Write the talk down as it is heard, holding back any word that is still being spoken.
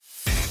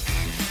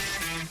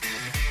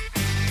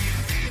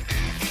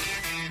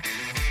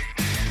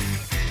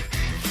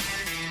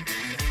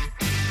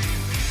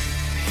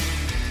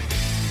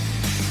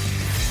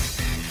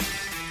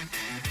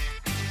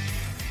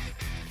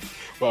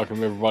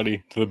Welcome,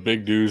 everybody, to the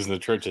Big Dudes in the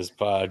Trenches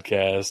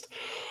podcast.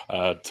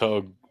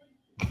 Tug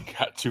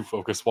got too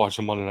focused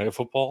watching Monday Night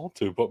Football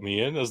to put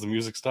me in as the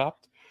music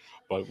stopped,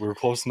 but we were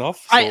close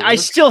enough. So I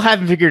still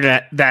haven't figured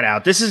that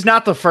out. This is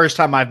not the first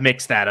time I've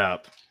mixed that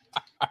up.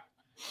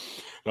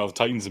 No, the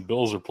Titans and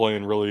Bills are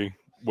playing really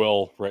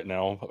well right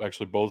now.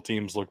 Actually, both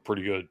teams look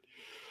pretty good,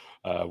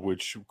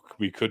 which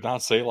we could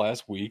not say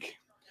last week.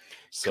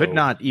 Could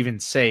not even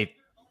say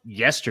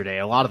yesterday.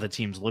 A lot of the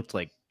teams looked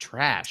like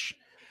trash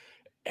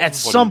at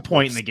some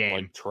point in the game.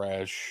 Like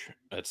trash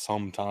at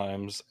some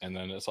times, and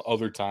then at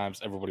other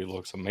times everybody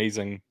looks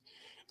amazing,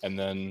 and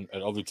then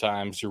at other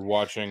times you're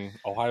watching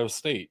Ohio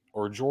State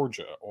or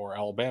Georgia or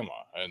Alabama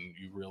and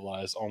you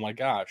realize, oh my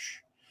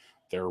gosh,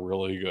 they're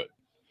really good.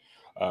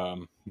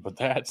 But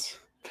that's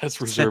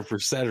reserved for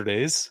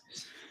Saturdays.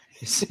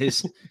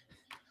 Is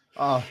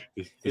that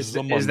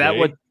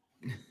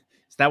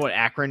what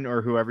Akron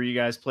or whoever you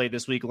guys played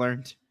this week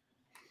learned?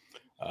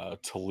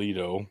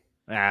 Toledo.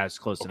 It's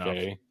close enough.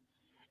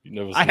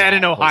 I had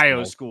an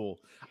Ohio school.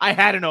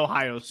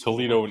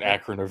 Toledo and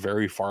Akron are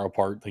very far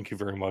apart. Thank you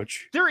very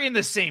much. They're in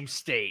the same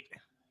state.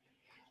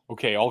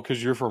 Okay, all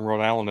because you're from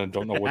Rhode Island and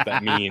don't know what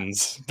that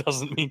means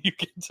doesn't mean you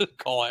get to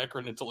call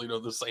Akron and Toledo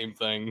the same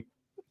thing.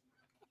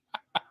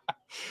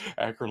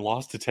 Akron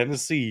lost to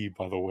Tennessee,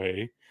 by the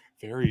way.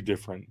 Very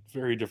different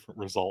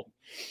result.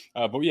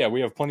 But yeah, we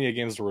have plenty of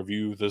games to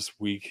review this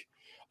week.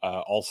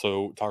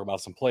 Also, talk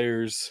about some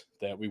players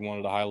that we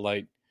wanted to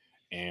highlight,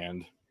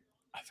 and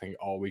I think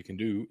all we can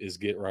do is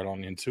get right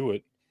on into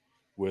it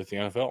with the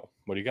NFL.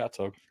 What do you got,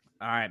 Tug?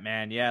 All right,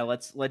 man. Yeah,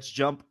 let's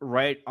jump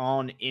right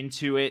on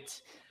into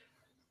it.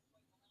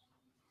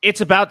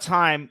 It's about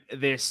time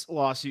this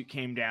lawsuit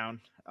came down.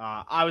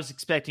 I was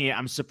expecting it.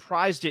 I'm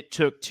surprised it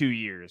took 2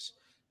 years.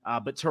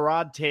 But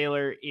Tyrod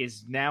Taylor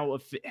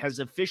has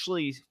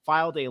officially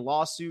filed a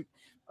lawsuit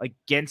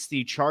against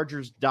the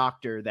Chargers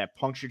doctor that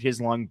punctured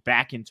his lung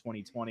back in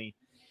 2020.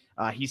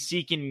 He's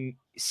seeking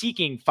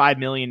 $5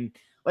 million.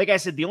 Like I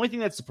said, the only thing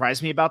that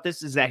surprised me about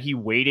this is that he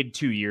waited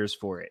 2 years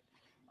for it.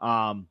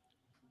 I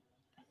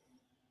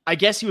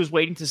guess he was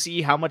waiting to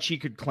see how much he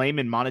could claim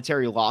in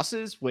monetary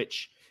losses,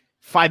 which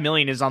 $5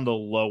 million is on the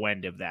low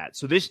end of that.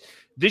 So this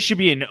should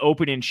be an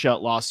open and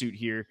shut lawsuit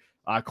here.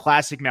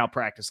 Classic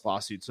malpractice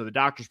lawsuit. So the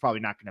doctor's probably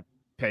not going to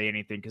pay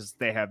anything because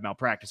they have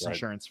malpractice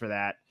insurance for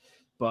that.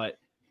 But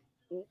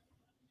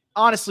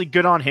honestly,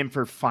 good on him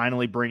for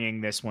finally bringing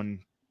this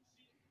one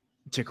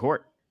to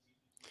court.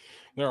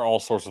 There are all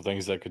sorts of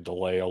things that could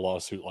delay a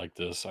lawsuit like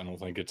this. I don't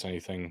think it's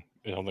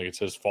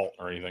his fault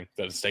or anything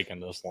that it's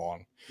taken this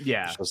long.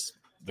 Yeah. It's just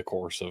the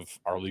course of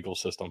our legal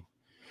system.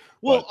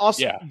 Well,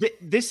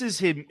 this is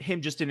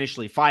him just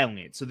initially filing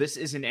it. So this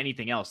isn't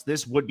anything else.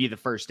 This would be the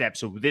first step.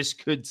 So this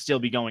could still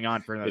be going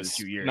on for another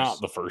 2 years.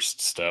 Not the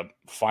first step.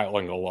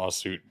 Filing a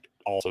lawsuit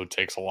also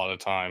takes a lot of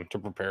time to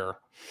prepare.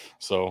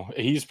 So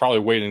he's probably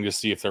waiting to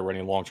see if there were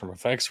any long-term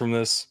effects from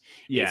this.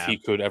 Yeah. If he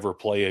could ever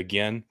play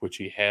again, which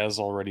he has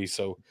already.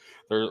 So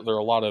there are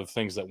a lot of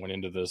things that went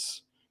into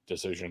this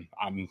decision.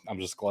 I'm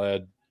just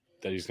glad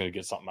that he's going to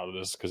get something out of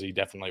this because he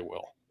definitely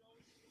will.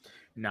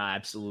 No,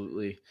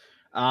 absolutely.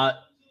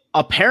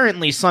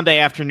 Apparently, Sunday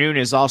afternoon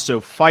is also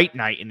fight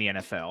night in the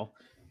NFL.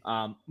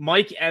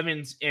 Mike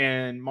Evans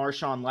and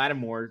Marshawn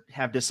Lattimore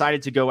have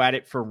decided to go at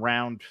it for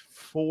round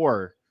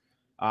 4.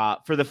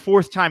 For the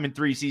 4th time in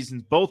 3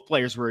 seasons, both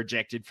players were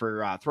ejected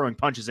for throwing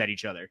punches at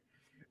each other.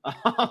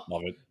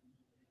 Love it.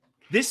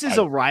 This is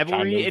a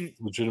rivalry. And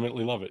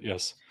legitimately love it,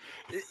 yes.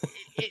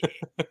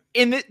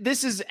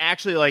 This is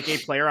actually like a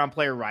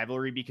player-on-player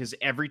rivalry because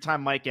every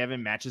time Mike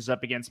Evans matches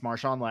up against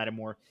Marshawn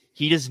Lattimore,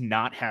 he does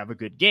not have a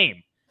good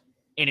game.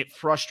 And it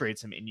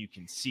frustrates him, and you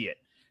can see it.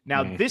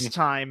 Now, this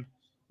time,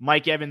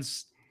 Mike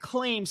Evans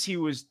claims he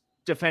was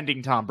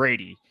defending Tom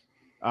Brady,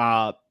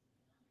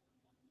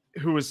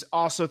 who was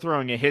also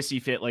throwing a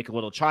hissy fit like a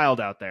little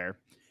child out there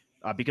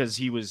because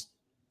he was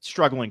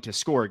struggling to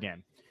score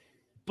again.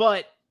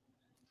 But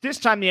this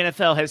time, the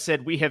NFL has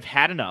said, we have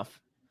had enough.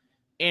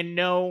 And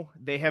no,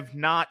 they have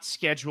not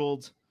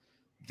scheduled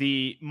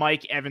the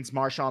Mike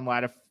Evans-Marshawn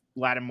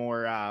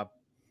Lattimore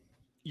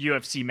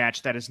UFC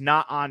match. That is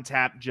not on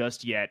tap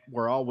just yet.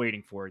 We're all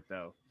waiting for it,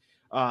 though.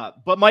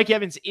 But Mike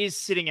Evans is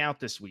sitting out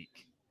this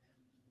week.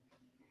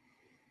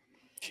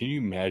 Can you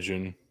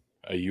imagine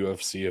a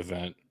UFC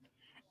event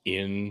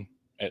in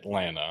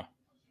Atlanta?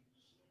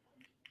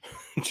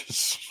 Just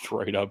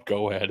straight up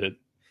go at it.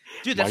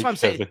 Dude, that's what I'm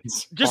saying.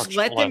 Just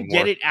let them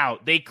get it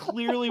out. They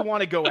clearly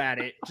want to go at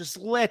it. Just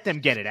let them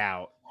get it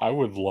out. I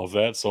would love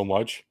that so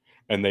much.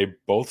 And they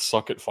both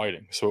suck at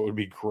fighting, so it would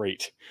be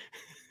great.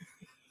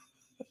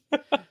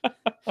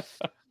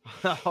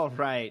 All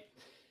right.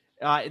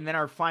 And then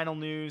our final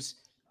news.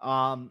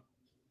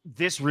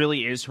 This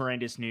really is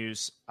horrendous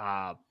news.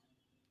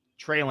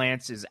 Trey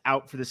Lance is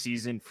out for the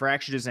season,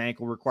 fractured his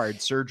ankle,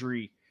 required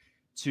surgery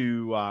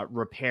to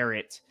repair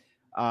it.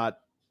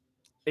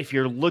 If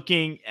you're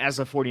looking as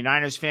a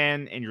 49ers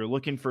fan and you're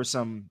looking for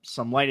some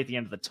light at the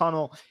end of the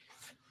tunnel,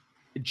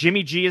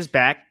 Jimmy G is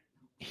back.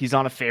 He's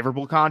on a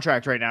favorable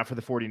contract right now for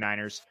the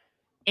 49ers.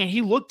 And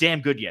he looked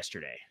damn good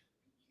yesterday.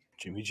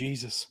 Jimmy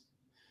Jesus.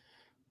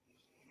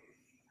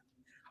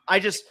 I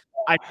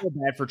feel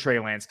bad for Trey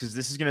Lance because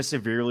this is going to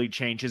severely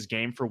change his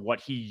game for what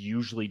he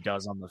usually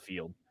does on the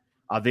field.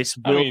 This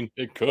will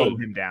it slow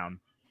could. him down.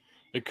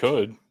 It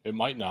could. It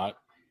might not.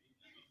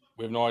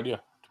 We have no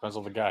idea. Depends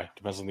on the guy.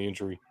 Depends on the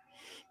injury.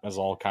 Depends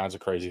on all kinds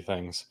of crazy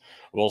things.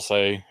 I will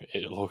say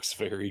it looks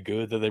very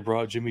good that they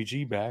brought Jimmy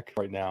G back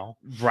right now.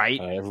 Right.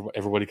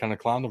 Everybody kind of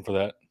clowned him for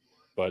that.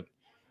 But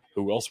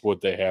who else would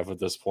they have at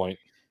this point?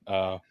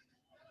 I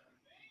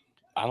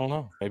don't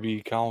know.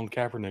 Maybe Colin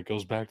Kaepernick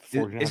goes back to the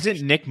 49ers.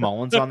 Isn't Nick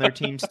Mullins on their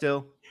team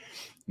still?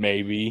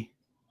 Maybe.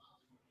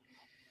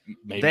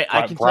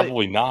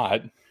 Probably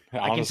not.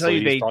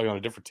 Honestly, he's probably on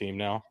a different team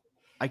now.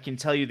 I can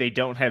tell you they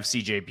don't have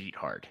CJ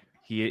Beathard.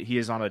 He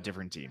is on a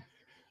different team.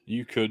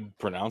 You could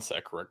pronounce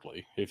that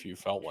correctly if you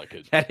felt like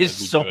it. That is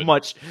so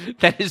much.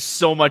 That is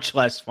so much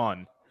less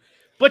fun.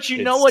 But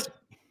you know what?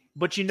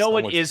 But you know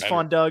what is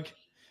fun, Doug?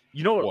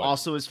 You know what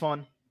also is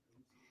fun?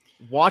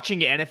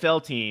 Watching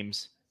NFL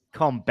teams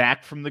come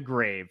back from the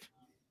grave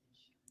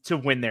to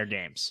win their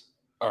games.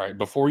 All right,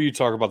 before you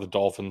talk about the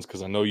Dolphins,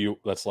 because I know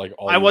that's like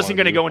all I wasn't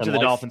going to go into the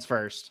Dolphins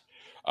first.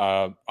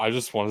 I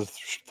just wanted to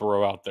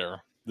throw out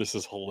there. This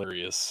is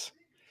hilarious.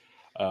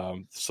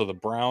 So the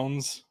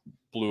Browns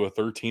blew a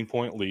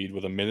 13-point lead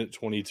with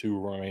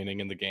 1:22 remaining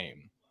in the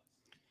game.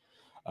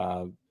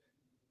 The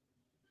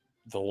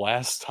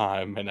last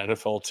time an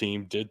NFL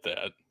team did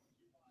that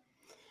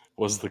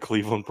was the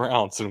Cleveland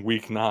Browns in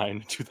Week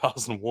 9,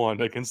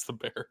 2001 against the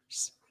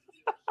Bears.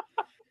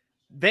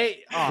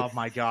 Oh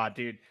my God,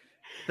 dude.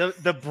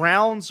 The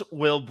Browns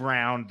will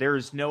brown. There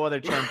is no other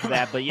term for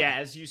that. But yeah,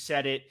 as you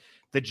said it,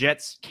 the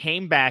Jets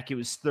came back. It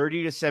was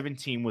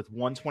 30-17 with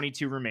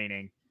 1:22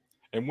 remaining.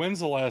 And when's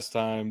the last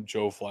time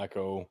Joe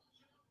Flacco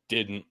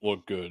didn't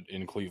look good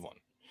in Cleveland?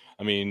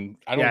 I mean,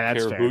 I don't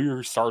care who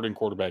your starting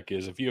quarterback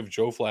is. If you have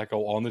Joe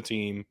Flacco on the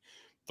team,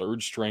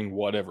 third string,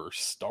 whatever,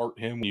 start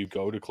him when you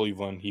go to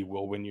Cleveland. He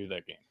will win you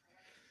that game.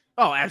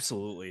 Oh,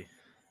 absolutely.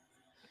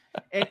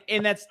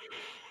 And that's,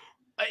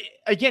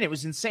 again, it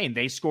was insane.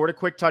 They scored a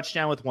quick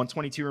touchdown with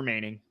 1:22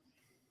 remaining.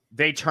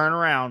 They turn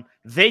around.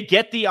 They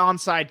get the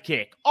onside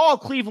kick. All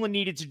Cleveland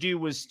needed to do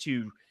was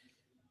to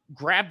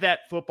grab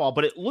that football,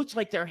 but it looked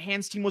like their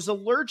hands team was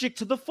allergic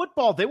to the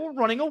football. They were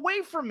running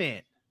away from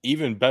it.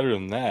 Even better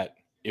than that,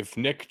 if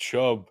Nick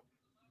Chubb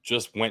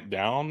just went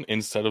down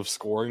instead of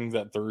scoring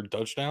that third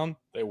touchdown,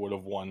 they would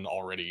have won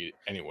already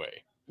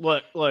anyway.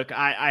 Look,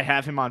 I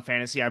have him on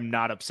fantasy. I'm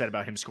not upset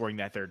about him scoring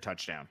that third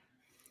touchdown.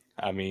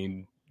 I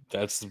mean,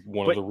 that's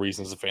one of the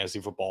reasons that fantasy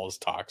football is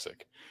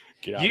toxic.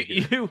 Get out of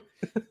here.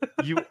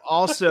 You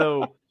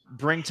also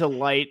bring to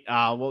light,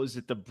 what was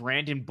it, the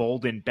Brandon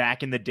Bolden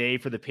back in the day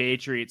for the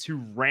Patriots, who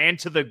ran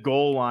to the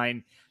goal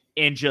line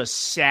and just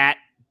sat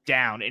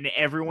down, and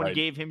everyone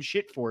gave him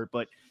shit for it,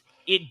 but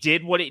it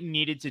did what it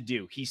needed to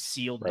do. He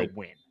sealed the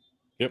win.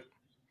 Yep.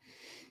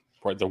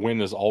 Right. The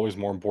win is always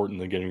more important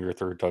than getting your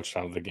third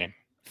touchdown of the game.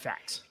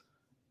 Facts.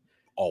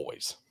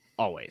 Always.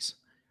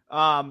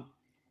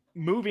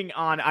 Moving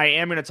on, I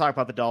am going to talk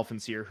about the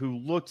Dolphins here, who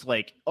looked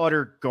like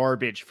utter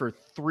garbage for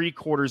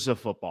 3/4 of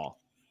football.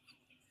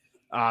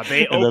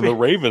 Then the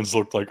Ravens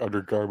looked like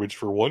utter garbage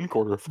for 1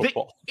 quarter of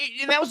football.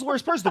 And that was the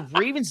worst part. The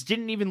Ravens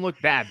didn't even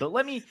look bad. But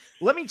let me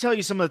tell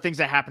you some of the things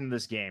that happened in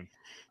this game.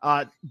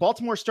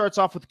 Baltimore starts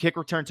off with a kick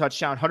return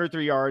touchdown,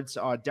 103 yards.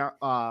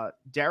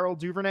 Devin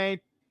Duvernay,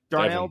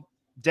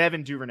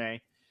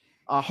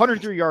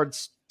 103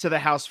 yards to the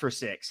house for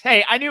 6.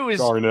 Hey, I knew it was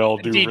Darnell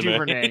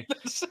Duvernay.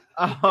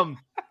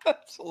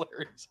 That's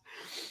hilarious.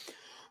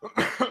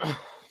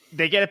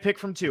 They get a pick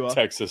from Tua.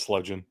 Texas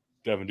legend,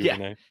 Devin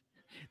Duvernay.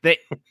 Yeah.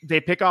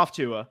 They pick off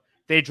Tua.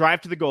 They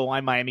drive to the goal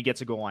line. Miami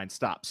gets a goal line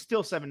stop.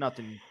 Still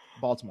 7-0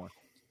 Baltimore.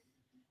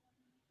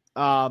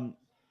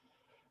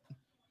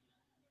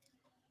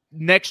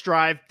 Next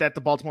drive that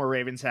the Baltimore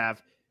Ravens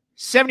have,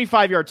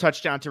 75-yard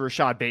touchdown to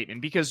Rashad Bateman,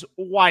 because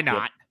why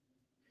not?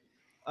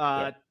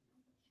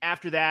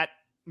 After that,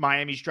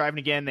 Miami's driving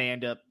again. They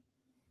end up,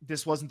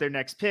 this wasn't their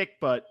next pick,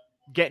 but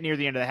get near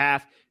the end of the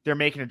half. They're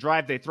making a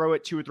drive. They throw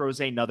it. Tua throws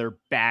another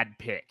bad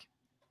pick.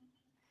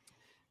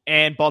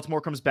 And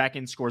Baltimore comes back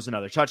and scores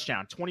another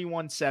touchdown.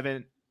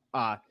 21-7.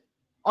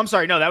 I'm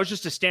sorry. No, that was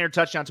just a standard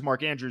touchdown to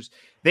Mark Andrews.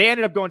 They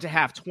ended up going to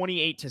half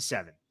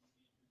 28-7.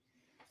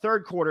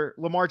 Third quarter,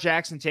 Lamar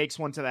Jackson takes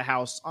one to the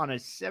house on a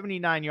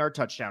 79-yard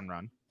touchdown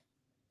run.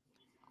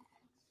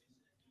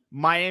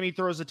 Miami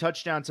throws a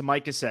touchdown to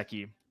Mike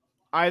Gesicki.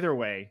 Either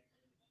way,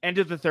 end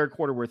of the third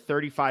quarter, we're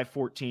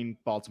 35-14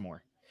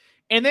 Baltimore.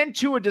 And then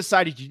Tua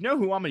decided, you know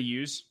who I'm going to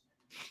use?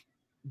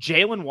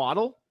 Jalen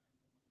Waddle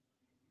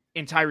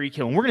and Tyreek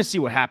Hill. And we're going to see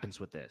what happens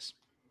with this.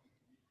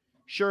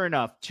 Sure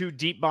enough, 2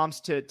 deep bombs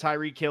to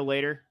Tyreek Hill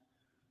later.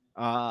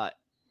 A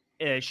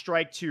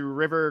strike to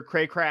River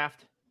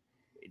Craycraft.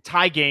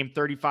 Tie game,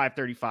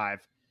 35-35.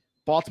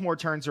 Baltimore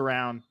turns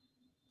around,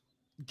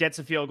 gets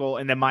a field goal,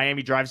 and then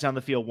Miami drives down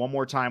the field one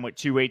more time with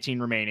 2:18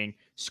 remaining,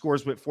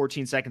 scores with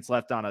 14 seconds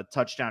left on a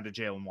touchdown to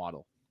Jalen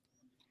Waddle.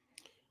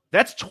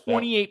 That's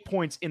 28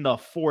 points in the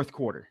fourth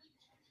quarter.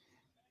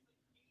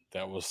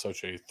 that was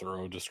such a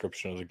thorough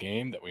description of the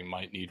game that we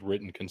might need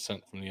written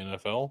consent from the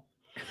NFL.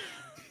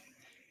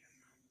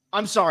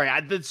 I'm sorry.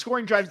 The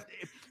scoring drives,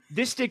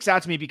 this sticks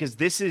out to me because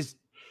this is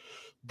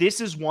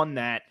one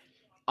that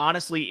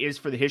honestly is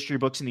for the history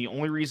books. And the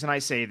only reason I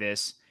say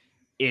this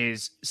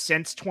is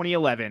since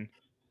 2011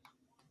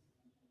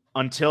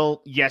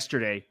 until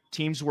yesterday,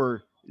 teams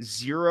were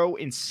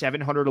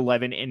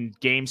 0-711 in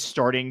games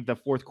starting the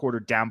fourth quarter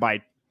down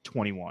by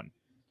 21.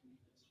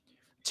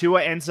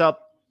 Tua ends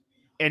up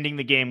ending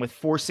the game with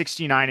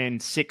 469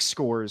 and 6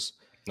 scores.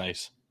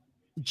 Nice.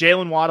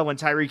 Jalen Waddle and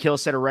Tyreek Hill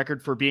set a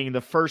record for being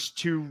the first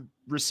two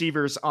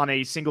receivers on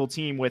a single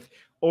team with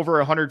over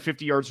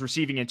 150 yards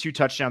receiving and 2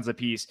 touchdowns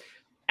apiece.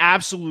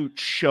 Absolute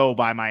show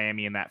by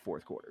Miami in that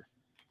fourth quarter.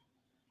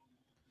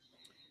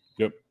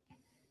 Yep.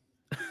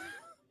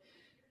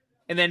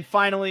 And then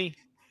finally,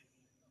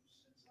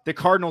 the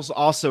Cardinals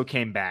also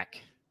came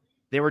back.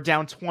 They were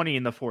down 20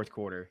 in the fourth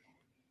quarter.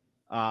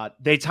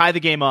 They tie the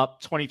game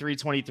up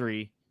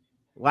 23-23.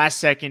 Last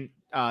second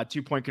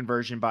 2-point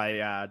conversion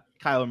by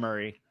Kyler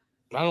Murray.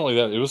 Not only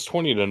that, it was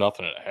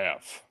 20-0 at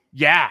half.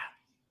 Yeah.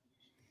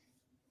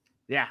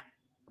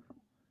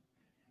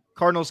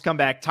 Cardinals come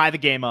back, tie the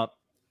game up,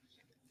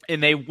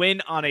 and they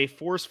win on a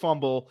forced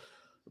fumble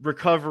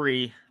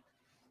recovery.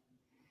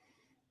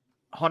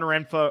 Hunter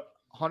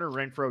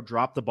Renfrow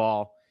dropped the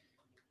ball.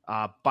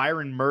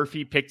 Byron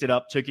Murphy picked it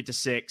up, took it to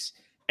 6,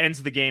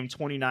 ends the game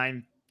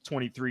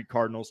 29-23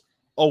 Cardinals.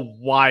 A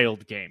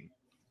wild game.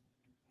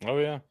 Oh,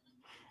 yeah.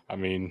 I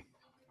mean,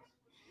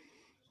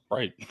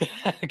 right.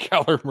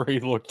 Kyler Murray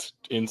looked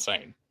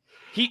insane.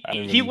 He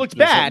looked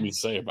bad. There's nothing to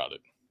say about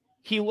it.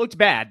 He looked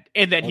bad,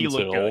 and then he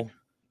looked good.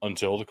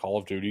 Until the Call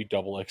of Duty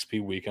double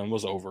XP weekend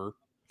was over.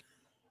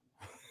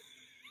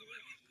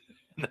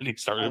 And then he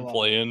started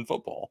playing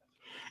football.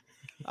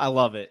 I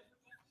love it.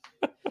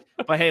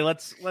 But hey,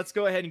 let's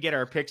go ahead and get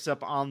our picks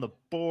up on the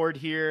board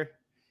here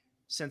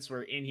since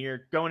we're in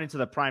here. Going into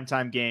the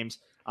primetime games.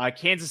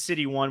 Kansas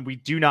City won. We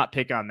do not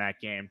pick on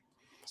that game.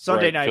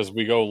 Sunday night. Because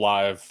we go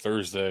live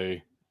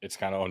Thursday. It's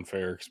kind of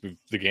unfair because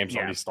the game's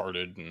already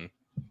started. And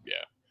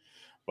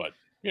but,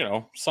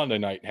 Sunday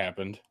night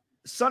happened.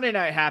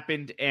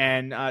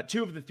 And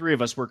 2 of the 3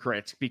 of us were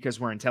correct because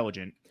we're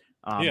intelligent.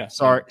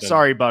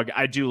 Sorry, Bug.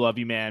 I do love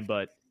you, man,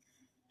 but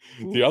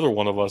the other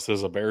one of us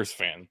is a Bears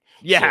fan.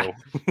 Yeah.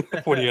 So,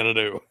 what are you going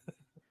to do?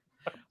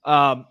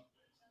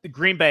 The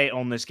Green Bay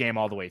owned this game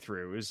all the way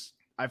through.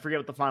 I forget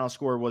what the final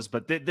score was,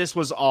 but this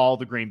was all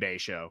the Green Bay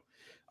show.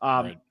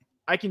 Right.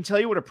 I can tell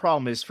you what a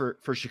problem is for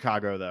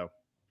Chicago, though.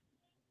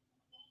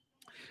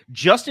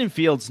 Justin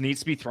Fields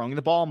needs to be throwing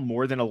the ball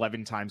more than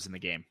 11 times in the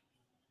game.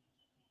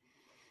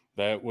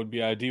 That would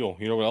be ideal.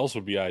 You know what else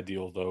would be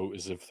ideal, though,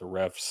 is if the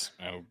refs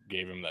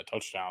gave him that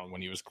touchdown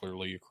when he was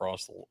clearly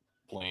across the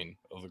plane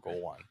of the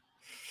goal line.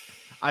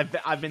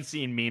 I've been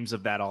seeing memes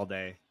of that all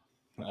day.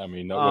 I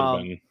mean,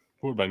 that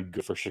would have been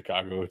good for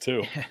Chicago,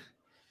 too.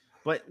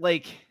 But,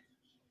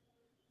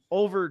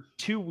 over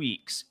 2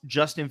 weeks,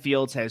 Justin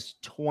Fields has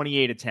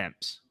 28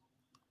 attempts.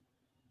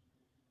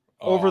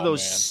 Over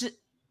those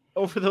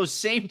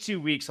same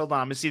 2 weeks, hold on,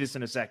 I'm going to see this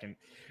in a second.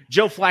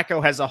 Joe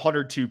Flacco has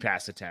 102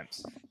 pass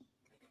attempts.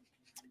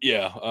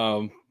 Yeah,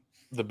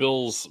 the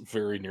Bills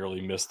very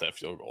nearly missed that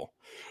field goal,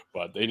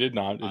 but they did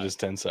not. It is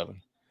 10-7.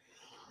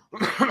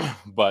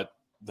 But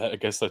I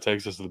guess that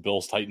takes us to the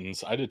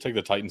Bills-Titans. I did take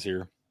the Titans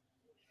here,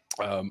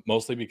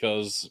 mostly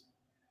because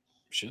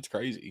shit's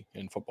crazy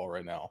in football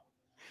right now.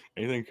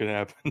 Anything could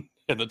happen,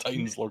 and the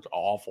Titans looked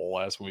awful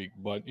last week,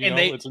 but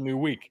it's a new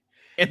week.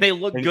 And they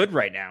look good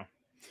right now.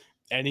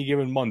 Any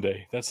given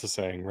Monday, that's the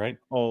saying, right?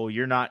 Oh,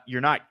 you're not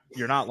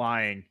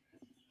lying.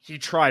 He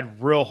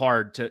tried real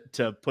hard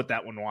to put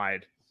that one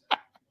wide.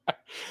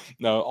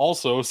 Now,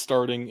 also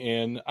starting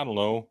in,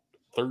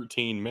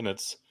 13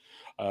 minutes,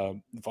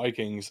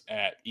 Vikings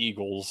at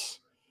Eagles.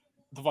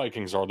 The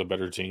Vikings are the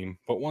better team.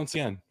 But once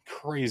again,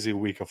 crazy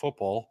week of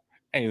football.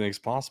 Anything's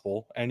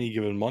possible. Any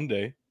given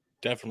Monday,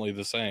 definitely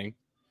the saying.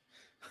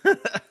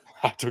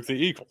 I took the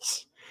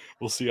Eagles.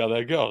 We'll see how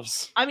that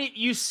goes. I mean,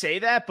 you say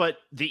that, but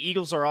the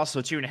Eagles are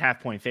also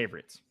 2.5-point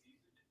favorites.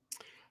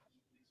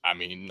 I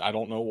mean, I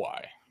don't know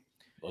why.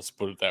 Let's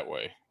put it that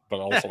way. But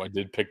also, I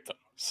did pick them.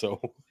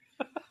 So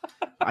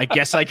I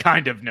guess I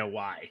kind of know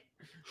why.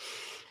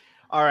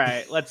 All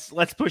right, let's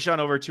push on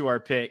over to our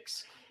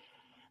picks.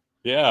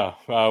 Yeah,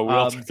 we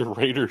all took the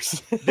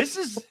Raiders. This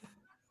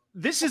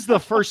is the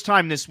first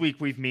time this week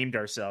we've memed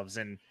ourselves,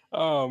 and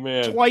oh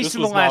man, twice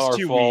in the last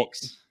 2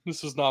 weeks.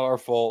 This is not our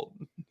fault.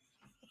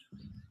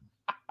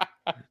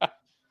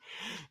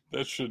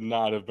 That should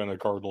not have been a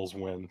Cardinals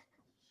win.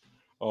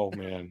 Oh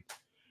man.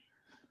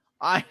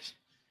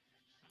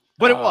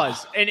 But it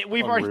was, and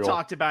we've unreal. already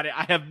talked about it.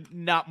 I have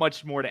not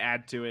much more to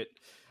add to it.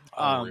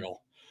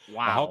 Unreal.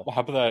 Wow.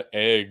 How about that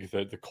egg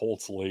that the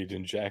Colts laid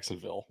in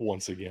Jacksonville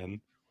once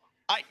again?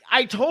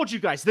 I told you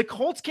guys, the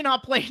Colts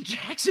cannot play in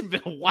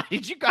Jacksonville. Why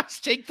did you guys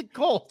take the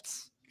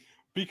Colts?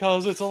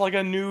 Because it's like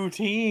a new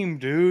team,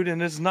 dude,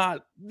 and it's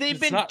not. They've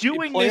been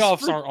doing this.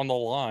 Playoffs aren't on the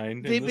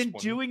line. They've been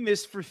doing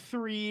this for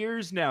 3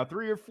 years now,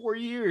 3 or 4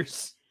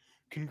 years.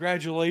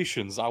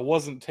 congratulations. I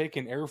wasn't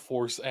taking Air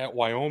Force at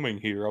Wyoming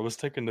here. I was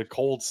taking the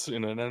Colts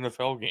in an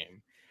NFL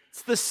game.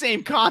 It's the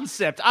same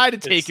concept. I'd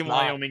have taken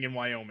not. Wyoming in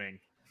Wyoming.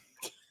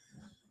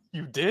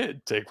 You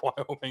did take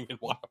Wyoming in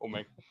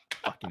Wyoming.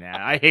 Fucking hell.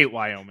 I hate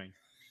Wyoming.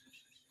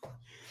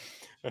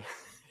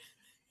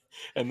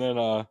 And then,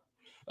 I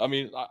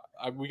mean,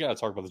 we got to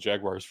talk about the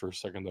Jaguars for a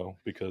second, though,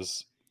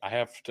 because I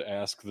have to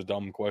ask the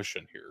dumb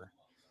question here.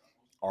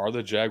 Are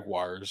the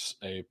Jaguars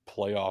a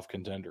playoff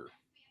contender?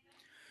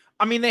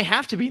 I mean, they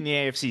have to be in the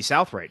AFC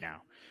South right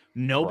now.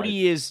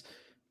 Nobody is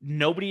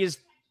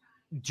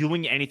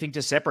doing anything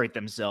to separate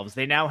themselves.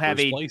 They now have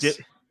a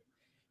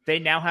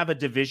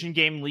division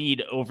game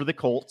lead over the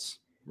Colts.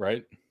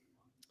 Right.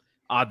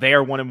 They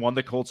are 1-1.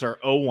 The Colts are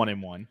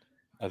 0-1.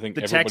 I think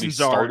the everybody Texans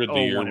started are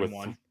the year 0-1. with.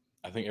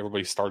 I think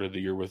everybody started the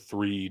year with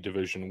 3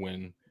 division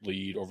win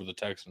lead over the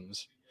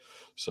Texans.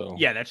 So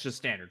yeah, that's just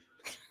standard.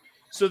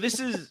 So this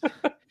is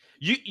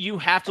you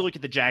have to look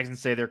at the Jags and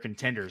say they're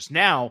contenders.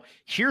 Now,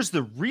 here's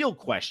the real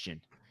question.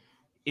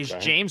 Is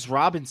James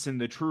Robinson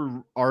the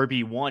true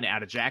RB1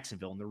 out of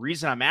Jacksonville? And the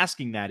reason I'm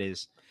asking that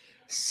is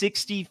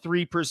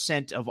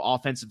 63% of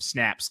offensive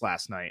snaps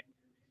last night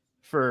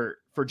for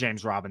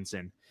James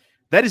Robinson.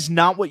 That is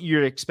not what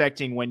you're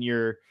expecting when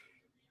your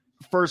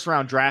first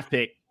round draft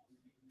pick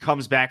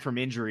comes back from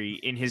injury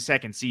in his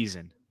second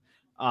season.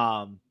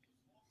 I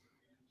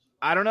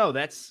don't know.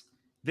 This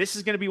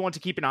is going to be one to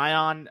keep an eye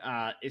on,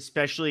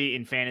 especially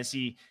in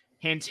fantasy.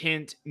 Hint,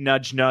 hint,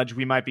 nudge, nudge.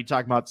 We might be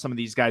talking about some of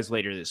these guys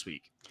later this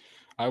week.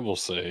 I will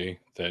say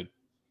that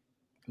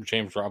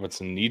James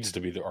Robinson needs to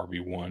be the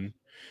RB1,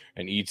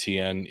 and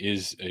ETN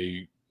is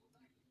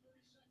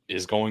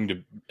going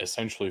to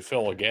essentially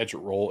fill a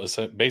gadget role. It's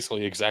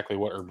basically exactly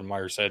what Urban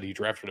Meyer said he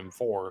drafted him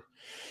for,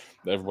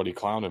 that everybody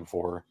clowned him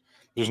for.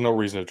 There's no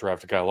reason to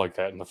draft a guy like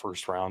that in the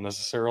first round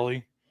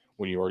necessarily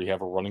when you already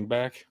have a running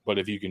back. But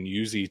if you can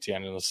use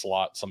ETN in the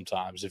slot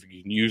sometimes, if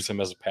you can use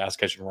him as a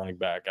pass-catching running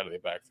back out of the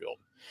backfield,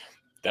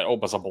 that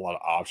opens up a lot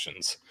of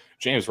options.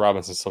 James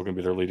Robinson's still going to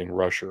be their leading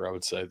rusher, I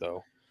would say,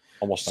 though,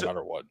 almost no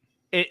matter what.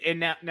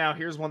 And now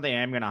here's one thing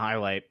I'm going to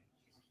highlight.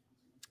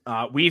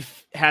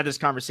 We've had this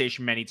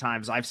conversation many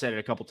times. I've said it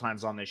a couple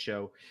times on this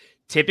show.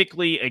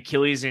 Typically,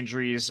 Achilles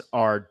injuries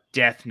are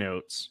death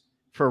notes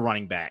for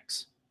running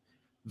backs.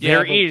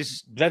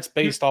 That's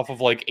based off of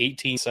like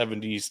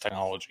 1870s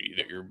technology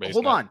that you're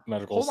basing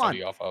medical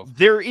study off of.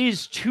 There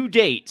is to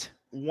date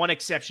one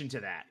exception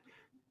to that.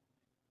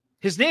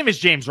 His name is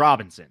James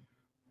Robinson.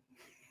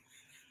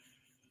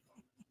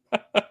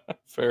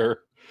 Fair.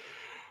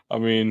 I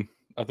mean,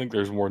 I think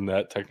there's more than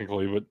that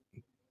technically, but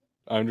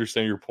I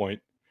understand your point.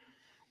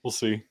 We'll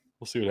see.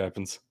 We'll see what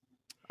happens.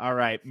 All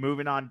right,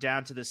 moving on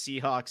down to the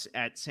Seahawks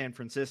at San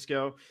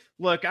Francisco.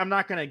 Look, I'm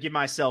not going to give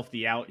myself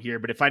the out here,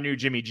 but if I knew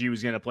Jimmy G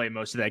was going to play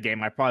most of that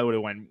game, I probably would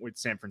have went with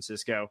San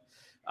Francisco.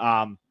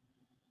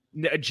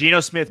 Geno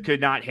Smith could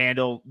not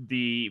handle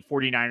the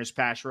 49ers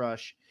pass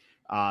rush.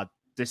 The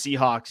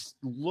Seahawks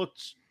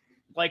looked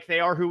like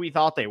they are who we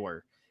thought they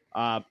were.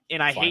 And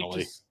I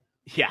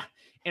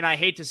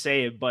hate to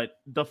say it, but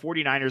the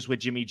 49ers with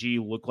Jimmy G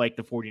look like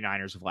the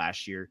 49ers of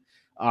last year.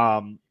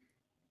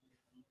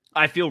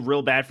 I feel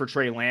real bad for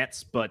Trey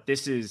Lance, but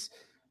this is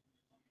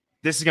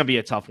going to be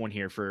a tough one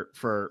here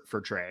for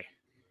Trey.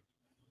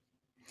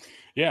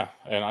 Yeah,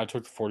 and I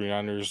took the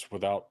 49ers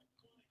without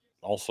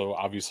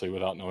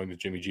knowing that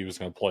Jimmy G was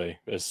going to play.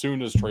 As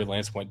soon as Trey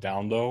Lance went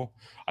down, though,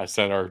 I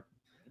sent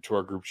to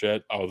our group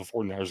chat, the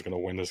 49ers are going to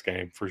win this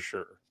game for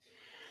sure.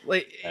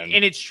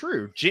 And it's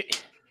true.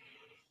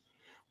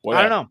 Well,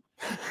 I don't know.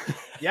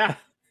 Yeah.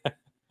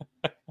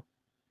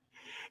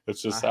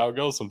 That's just how it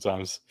goes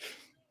sometimes.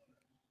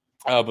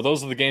 But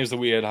those are the games that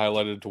we had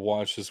highlighted to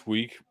watch this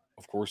week.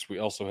 Of course, we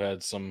also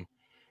had some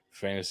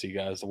fantasy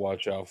guys to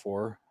watch out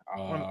for.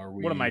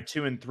 What am I,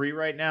 2-3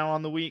 right now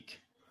on the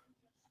week?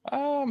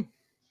 No,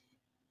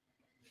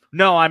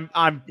 I'm 2.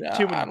 I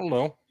don't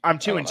know. I'm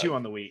 2-2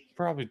 on the week.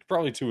 Probably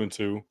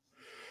 2-2.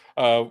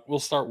 We'll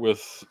start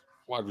with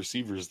wide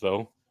receivers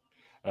though,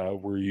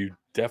 where you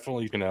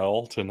definitely can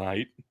L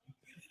tonight.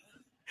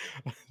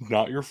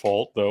 Not your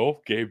fault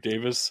though. Gabe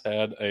Davis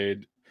had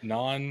a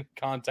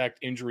non-contact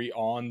injury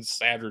on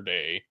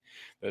Saturday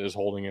that is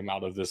holding him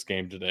out of this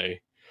game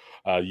today.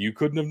 You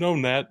couldn't have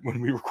known that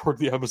when we recorded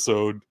the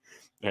episode,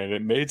 and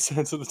it made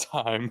sense at the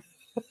time.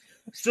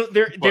 So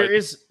there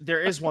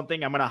is one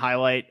thing I'm going to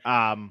highlight,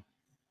 and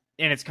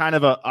it's kind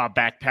of a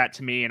back pat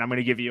to me, and I'm going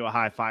to give you a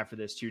high five for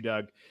this too,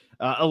 Doug.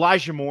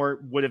 Elijah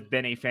Moore would have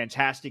been a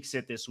fantastic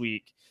sit this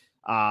week.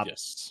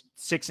 Yes,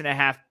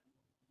 6.5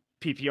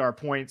 PPR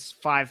points,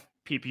 5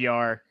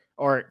 PPR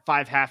or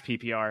 5 half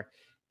PPR.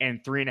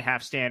 And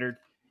 3.5 standard.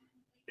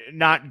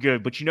 Not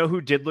good. But you know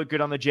who did look good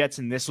on the Jets?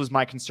 And this was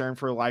my concern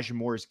for Elijah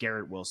Moore is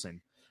Garrett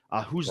Wilson,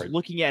 who's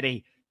looking at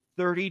a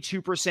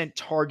 32%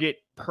 target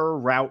per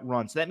route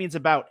run. So that means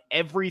about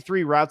every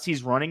 3 routes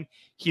he's running,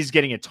 he's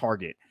getting a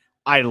target.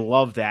 I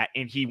love that.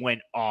 And he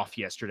went off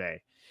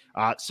yesterday.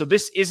 So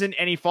this isn't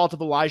any fault of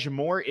Elijah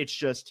Moore. It's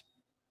just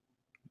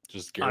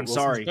Garrett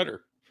Wilson's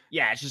better.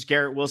 Yeah, it's just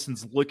Garrett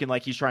Wilson's looking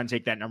like he's trying to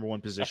take that number one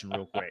position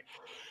real quick.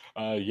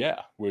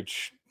 Yeah,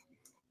 which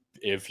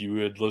if you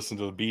had listened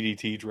to the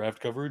BDT draft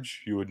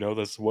coverage, you would know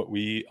that's what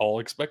we all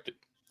expected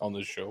on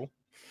this show.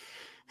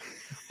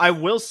 I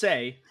will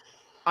say,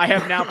 I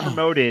have now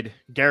promoted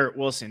Garrett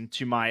Wilson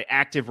to my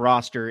active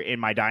roster in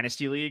my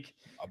Dynasty League.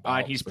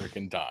 About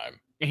freaking time.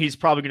 He's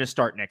probably going to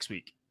start next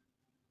week.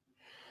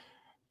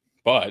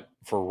 But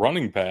for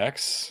running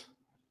backs,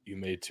 you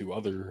made 2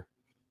 other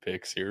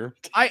picks here.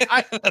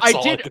 I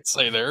could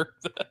say there.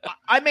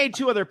 I made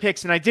 2 other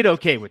picks, and I did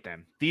okay with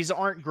them. These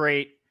aren't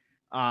great.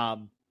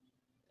 Najee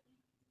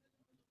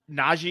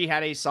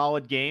had a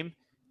solid game.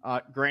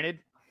 Granted,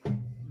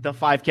 the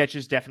 5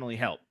 catches definitely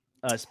help,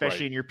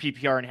 especially in your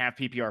PPR and half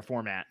PPR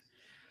format.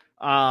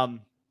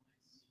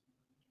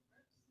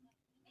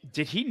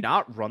 Did he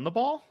not run the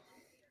ball?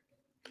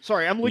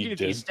 Sorry, I'm looking at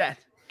these stats.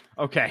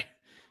 Okay.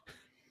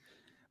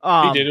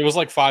 He did. It was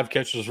like 5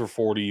 catches for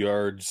 40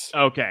 yards.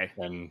 Okay.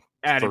 And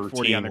added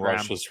 40 on the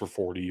rushes for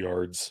 40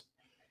 yards.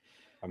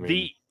 I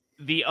mean,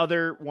 the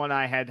other one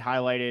I had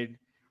highlighted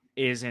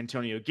is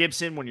Antonio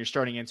Gibson. When you're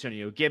starting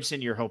Antonio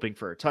Gibson, you're hoping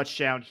for a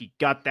touchdown. He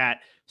got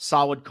that.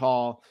 Solid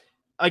call.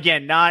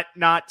 Again, not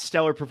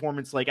stellar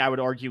performance like I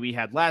would argue he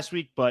had last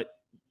week, but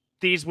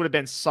these would have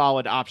been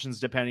solid options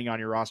depending on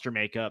your roster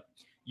makeup.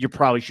 You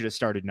probably should have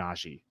started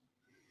Najee.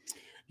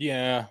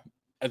 Yeah.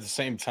 At the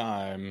same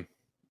time,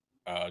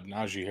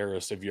 Najee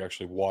Harris, if you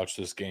actually watch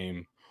this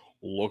game,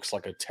 looks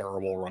like a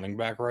terrible running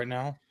back right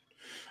now.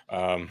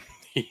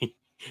 He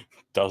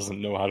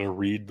doesn't know how to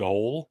read the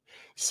hole.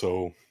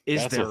 So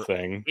that's a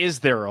thing. Is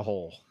there a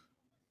hole?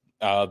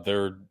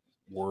 There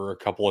were a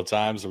couple of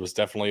times there was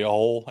definitely a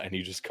hole, and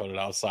he just cut it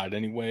outside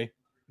anyway.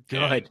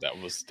 Good. That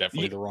was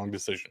definitely the wrong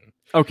decision.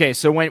 Okay,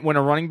 so when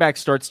a running back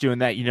starts doing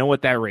that, you know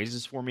what that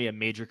raises for me? A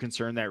major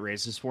concern that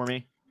raises for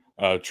me?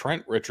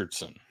 Trent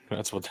Richardson.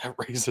 That's what that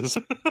raises.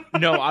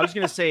 No, I was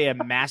going to say a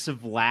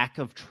massive lack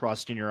of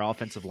trust in your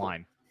offensive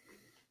line.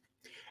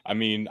 I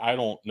mean, I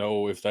don't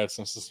know if that's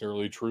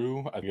necessarily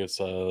true. I think it's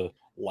a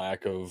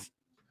lack of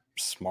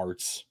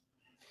smarts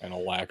and a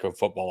lack of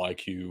football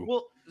IQ.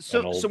 Well,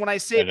 so when I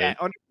say that,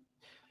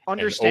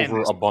 understand an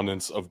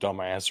overabundance of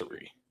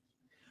dumbassery.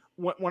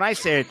 When I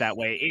say it that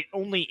way, it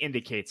only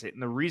indicates it.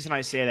 And the reason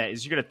I say that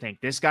is you're going to think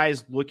this guy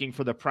is looking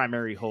for the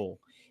primary hole.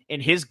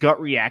 And his gut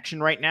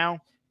reaction right now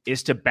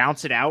is to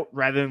bounce it out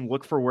rather than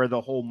look for where the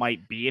hole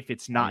might be if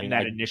it's not in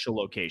that initial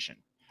location.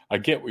 I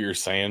get what you're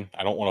saying.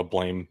 I don't want to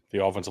blame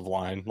the offensive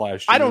line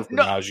last year for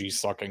Najee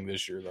sucking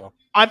this year, though.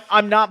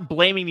 I'm not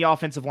blaming the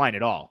offensive line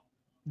at all.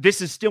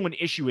 This is still an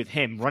issue with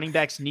him. Running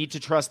backs need to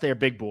trust their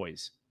big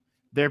boys.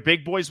 Their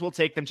big boys will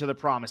take them to the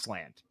promised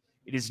land.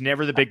 It is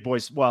never the big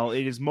boys. Well,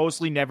 it is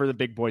mostly never the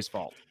big boys'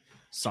 fault.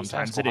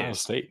 Sometimes it is.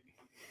 State.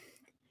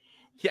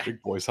 Yeah.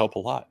 Big boys help a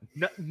lot.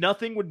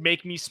 Nothing would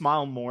make me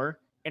smile more.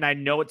 And I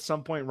know at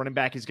some point running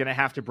back is going to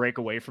have to break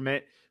away from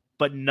it.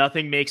 But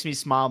nothing makes me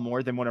smile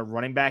more than when a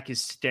running back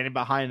is standing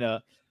behind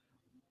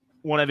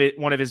one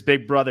of his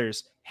big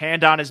brothers,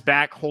 hand on his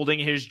back, holding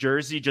his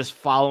jersey, just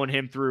following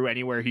him through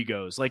anywhere he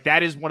goes. Like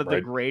that is one of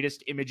the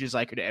greatest images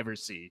I could ever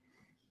see.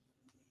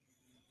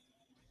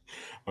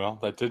 Well,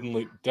 that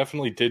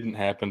definitely didn't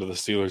happen to the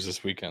Steelers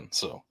this weekend.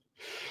 So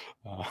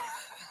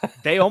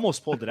they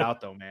almost pulled it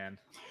out, though, man.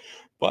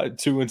 But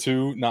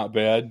 2-2, not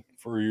bad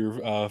for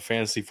your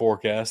fantasy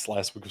forecast.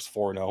 Last week was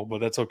 4-0,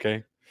 but that's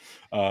okay.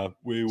 So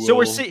we're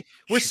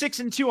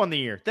 6-2 on the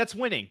year. That's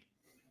winning.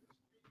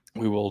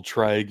 We will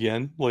try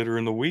again later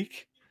in the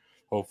week.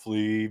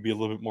 Hopefully, be a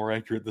little bit more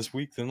accurate this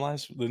week than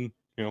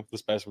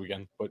this past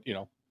weekend. But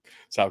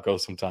it's how it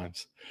goes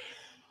sometimes.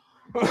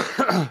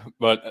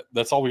 But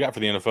that's all we got for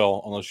the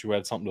NFL, unless you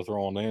had something to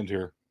throw on the end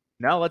here.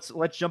 Now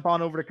let's jump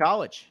on over to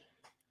college.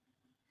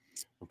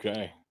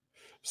 Okay,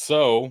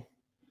 so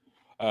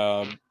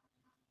I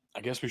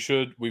guess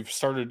we've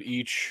started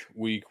each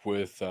week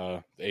with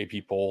the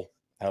AP poll,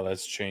 how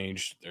that's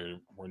changed. There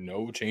were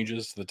no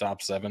changes to the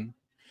top 7.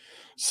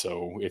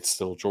 So it's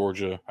still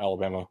Georgia,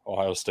 Alabama,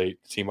 Ohio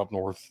State, team up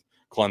north,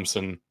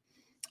 Clemson,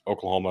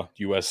 Oklahoma,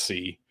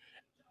 USC.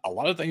 A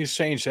lot of things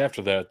changed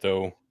after that,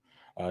 though,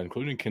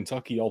 including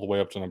Kentucky all the way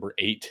up to number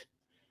 8,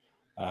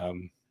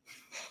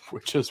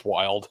 which is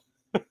wild.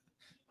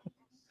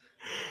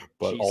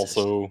 But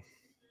also,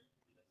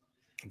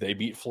 they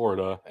beat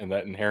Florida, and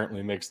that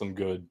inherently makes them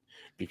good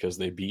because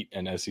they beat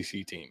an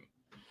SEC team.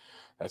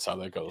 That's how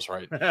that goes,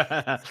 right?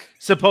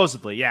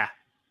 Supposedly, yeah.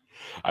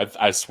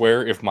 I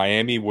swear, if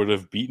Miami would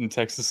have beaten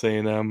Texas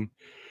A&M,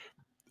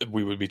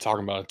 we would be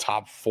talking about a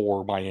top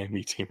 4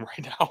 Miami team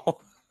right now.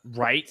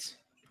 Right.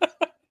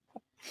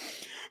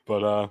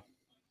 But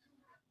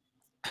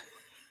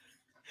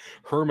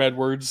Herm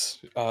Edwards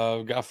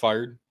got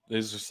fired.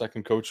 This is the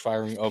second coach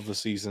firing of the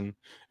season.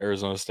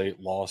 Arizona State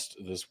lost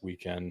this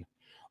weekend.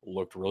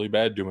 Looked really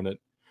bad doing it.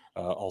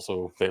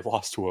 Also, they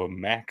lost to a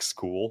MAC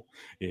school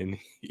in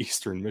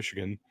Eastern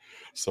Michigan.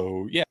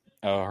 So, yeah,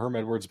 Herm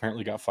Edwards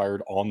apparently got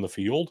fired on the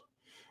field,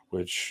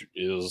 which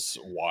is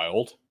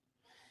wild.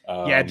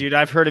 Yeah, dude,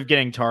 I've heard of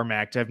getting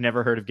tarmacked. I've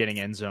never heard of getting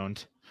end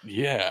zoned.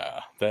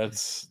 Yeah,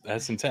 that's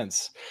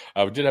intense.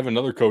 We did have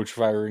another coach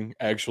firing.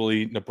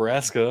 Actually,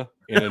 Nebraska,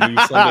 in a new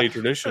Sunday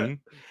tradition,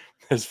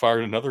 has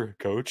fired another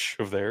coach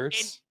of in,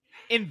 theirs.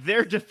 in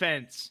their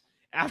defense,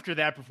 after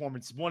that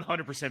performance,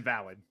 100%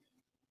 valid.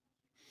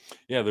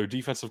 Yeah, their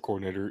defensive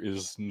coordinator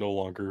is no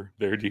longer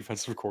their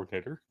defensive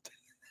coordinator.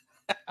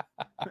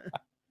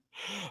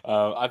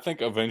 I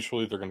think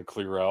eventually they're going to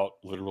clear out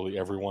literally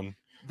everyone.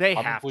 They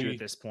have to at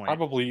this point.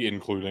 Probably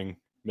including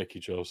Mickey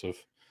Joseph.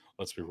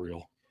 Let's be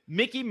real.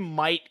 Mickey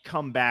might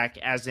come back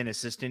as an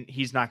assistant.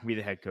 He's not going to be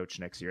the head coach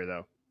next year,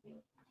 though.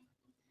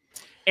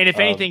 And if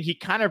anything, he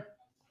kind of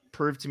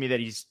proved to me that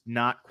he's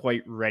not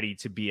quite ready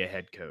to be a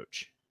head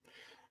coach.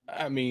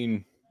 I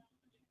mean,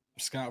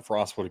 Scott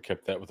Frost would have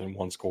kept that within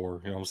one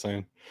score. You know what I'm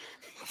saying?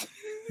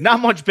 Not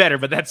much better,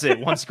 but that's it.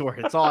 One score.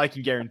 That's all I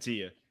can guarantee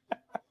you.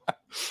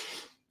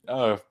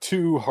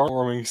 Two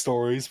heartwarming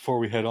stories before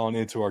we head on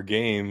into our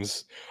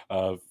games.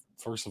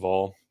 First of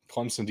all,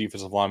 Clemson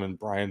defensive lineman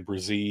Brian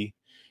Brzee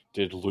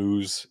did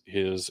lose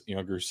his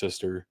younger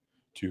sister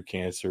to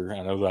cancer.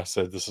 I know that I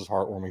said this is a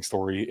heartwarming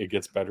story. It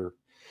gets better.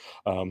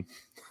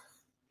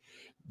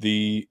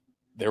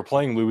 They're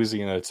playing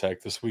Louisiana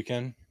Tech this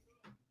weekend,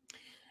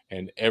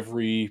 and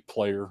every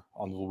player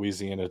on the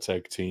Louisiana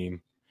Tech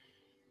team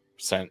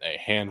sent a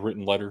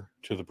handwritten letter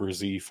to the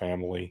Brzee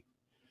family,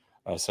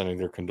 sending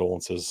their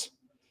condolences.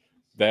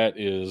 That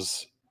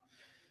is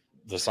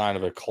the sign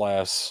of a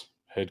class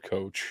head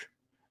coach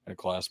and a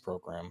class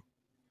program.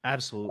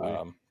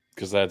 Absolutely.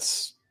 Because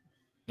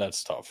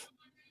that's tough.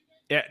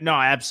 Yeah, no,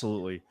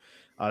 absolutely.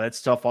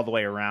 That's tough all the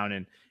way around.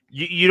 And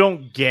you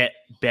don't get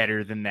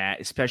better than that,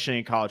 especially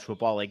in college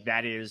football. Like,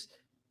 that is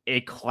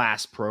a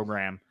class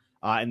program,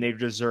 and they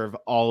deserve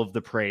all of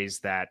the praise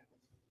that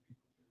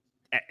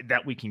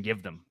we can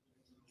give them.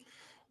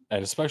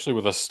 And especially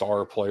with a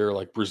star player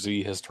like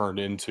Brzee has turned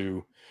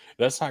into,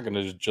 that's not going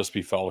to just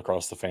be felt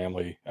across the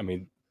family. I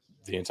mean,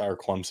 the entire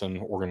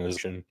Clemson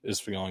organization is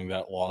feeling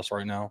that loss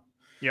right now.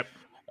 Yep.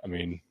 I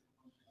mean,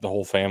 the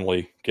whole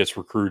family gets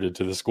recruited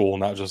to the school,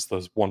 not just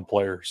this one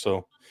player.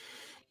 So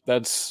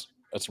that's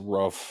a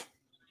rough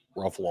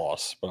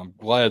loss. But I'm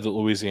glad that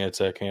Louisiana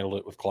Tech handled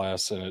it with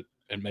class, and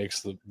it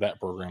makes that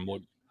program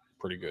look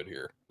pretty good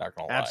here. Not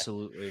going to lie.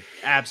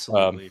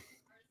 Absolutely.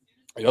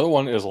 The other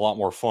one is a lot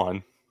more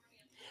fun,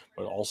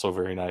 but also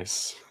very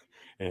nice.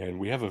 And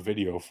we have a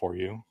video for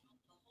you.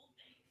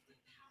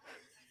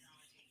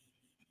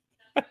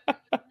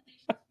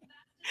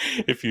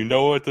 If you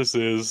know what this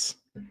is,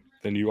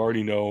 then you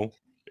already know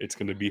it's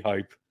going to be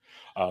hype.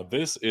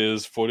 This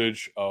is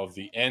footage of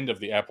the end of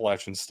the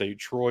Appalachian State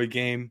Troy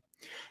game.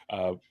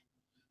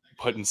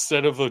 But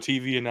instead of the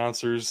TV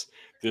announcers,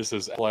 this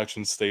is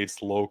Appalachian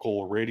State's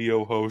local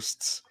radio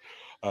hosts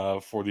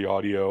for the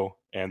audio.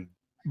 And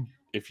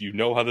if you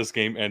know how this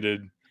game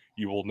ended,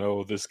 you will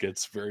know this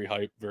gets very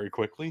hype very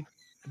quickly.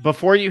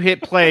 Before you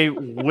hit play,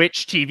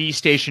 which TV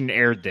station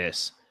aired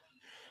this?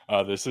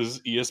 This is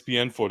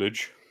ESPN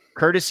footage.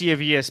 Courtesy of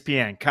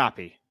ESPN.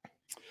 Copy.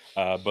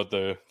 But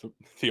the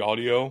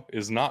audio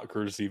is not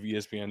courtesy of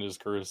ESPN. It is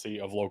courtesy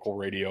of local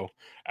radio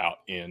out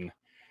in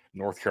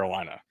North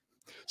Carolina.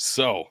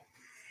 So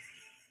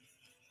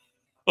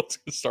let's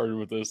get started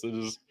with this.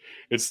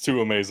 It's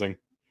too amazing.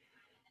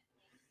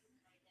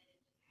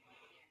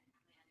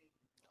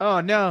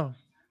 Oh, no.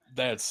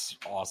 That's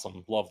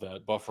awesome. Love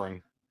that.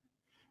 Buffering.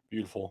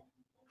 Beautiful.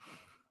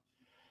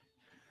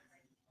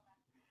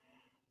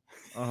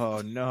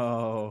 Oh,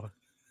 no.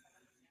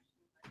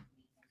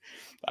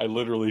 I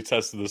literally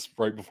tested this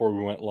right before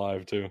we went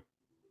live, too.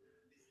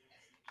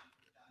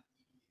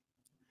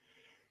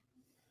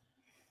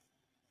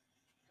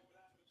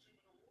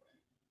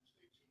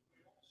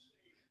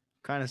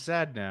 Kind of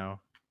sad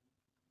now.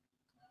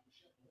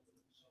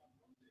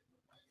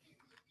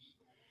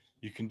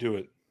 You can do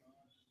it.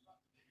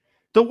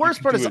 The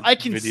worst part is I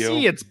can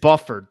see it's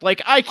buffered.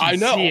 Like, I can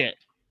see it.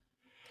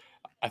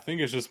 I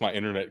think it's just my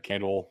internet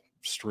candle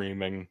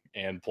streaming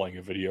and playing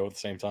a video at the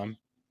same time.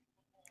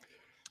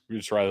 We're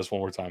going to try this one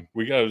more time.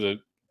 We got to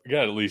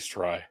at least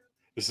try.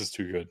 This is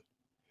too good.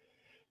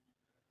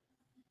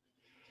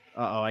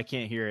 Uh-oh, I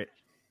can't hear it.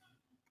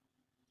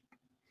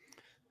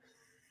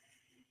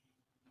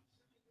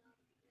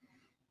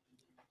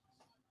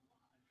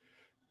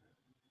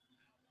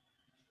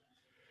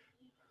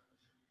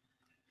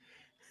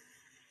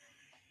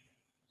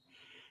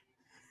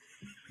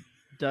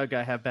 Doug,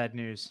 I have bad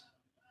news.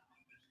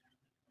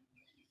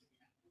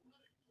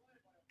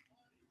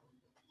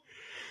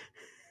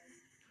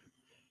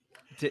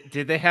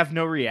 Did they have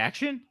no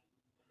reaction?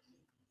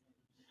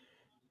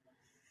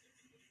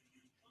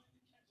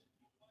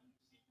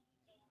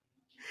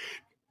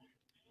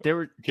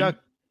 Doug.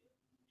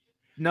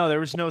 No, there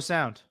was no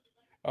sound.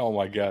 Oh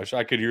my gosh,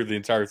 I could hear the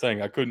entire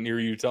thing. I couldn't hear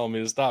you telling me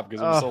to stop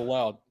because it was so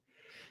loud.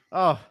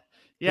 Oh,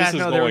 yeah, this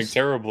is going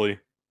terribly.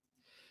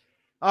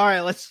 All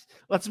right, let's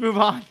move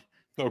on.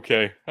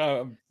 Okay,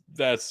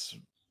 that's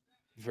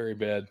very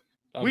bad.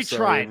 We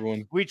tried,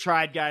 everyone. We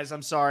tried, guys.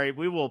 I'm sorry.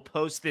 We will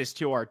post this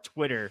to our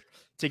Twitter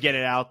to get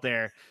it out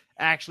there.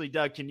 Actually,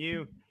 Doug, can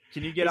you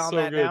get on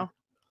that now?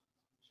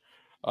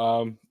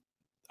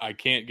 I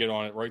can't get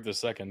on it right this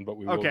second, but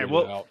we will Okay, get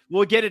it out.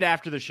 we'll get it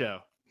after the show.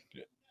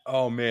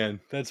 Oh man,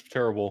 that's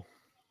terrible.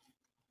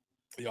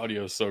 The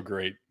audio is so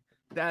great.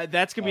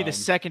 That's gonna be the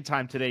second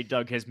time today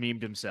Doug has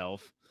memed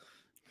himself.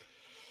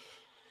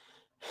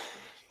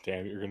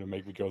 Damn, you're gonna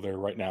make me go there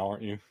right now,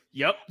 aren't you?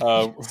 Yep.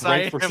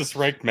 Ranked versus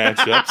ranked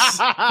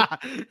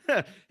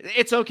matchups.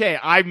 It's okay.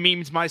 I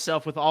memed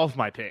myself with all of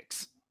my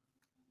picks.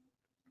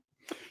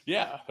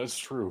 Yeah, that's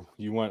true.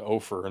 You went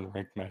over in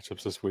ranked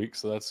matchups this week,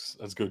 so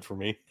that's good for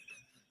me.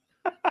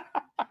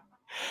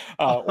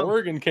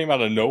 Oregon came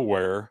out of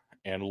nowhere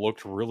and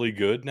looked really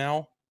good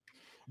now.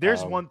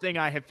 There's one thing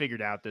I have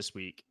figured out this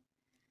week.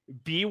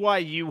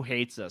 BYU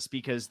hates us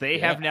because they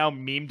have now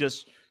memed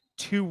us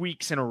 2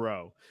 weeks in a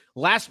row.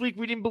 Last week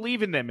we didn't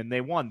believe in them and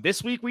they won.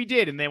 This week we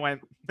did and they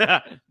went,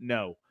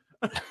 no.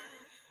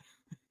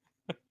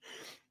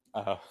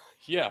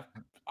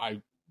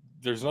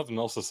 There's nothing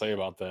else to say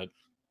about that.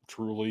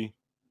 Truly,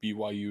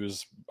 BYU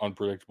is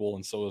unpredictable,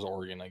 and so is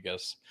Oregon, I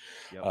guess.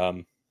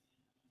 Yep.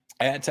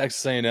 At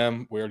Texas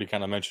A&M, we already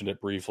kind of mentioned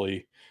it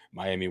briefly.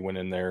 Miami went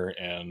in there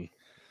and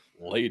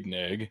laid an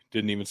egg,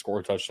 didn't even score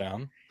a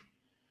touchdown,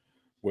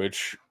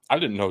 which I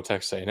didn't know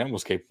Texas A&M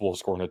was capable of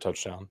scoring a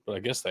touchdown, but I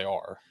guess they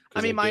are. I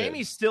mean,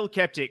 Miami still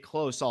kept it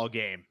close all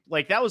game.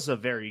 Like, that was a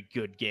very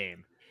good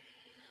game.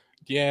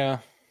 Yeah,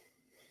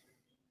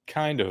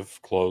 kind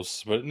of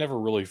close, but it never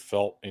really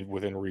felt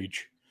within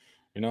reach,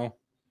 you know?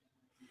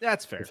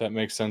 That's fair. If that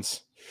makes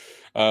sense.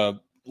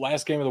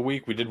 Last game of the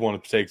week, we did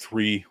want to take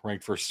 3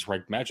 ranked versus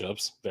ranked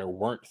matchups. There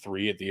weren't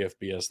 3 at the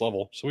FBS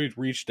level, so we'd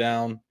reach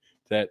down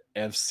that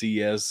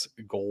FCS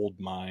gold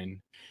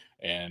mine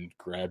and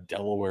grab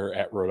Delaware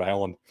at Rhode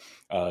Island.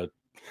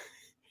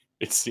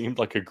 It seemed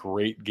like a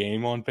great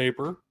game on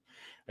paper,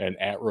 and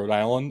at Rhode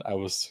Island, I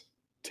was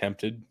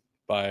tempted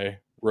by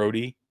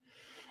Rhody.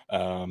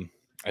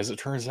 As it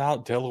turns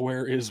out,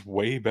 Delaware is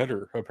way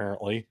better,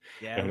 apparently.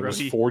 Yeah, and it was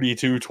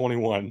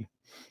 42-21.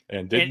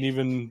 And it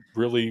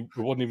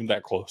wasn't even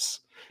that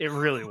close. It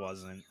really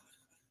wasn't.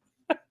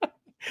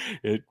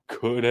 It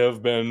could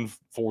have been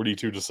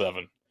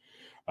 42-7.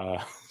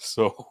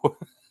 So,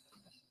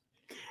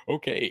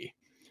 okay.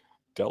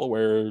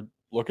 Delaware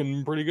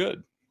looking pretty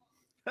good.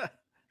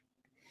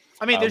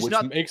 I mean, there's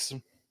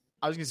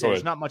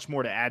there's not much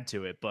more to add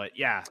to it, but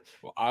yeah.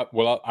 I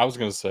was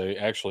going to say,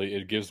 actually,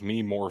 it gives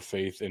me more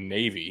faith in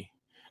Navy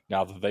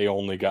now that they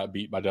only got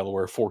beat by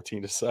Delaware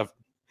 14-7.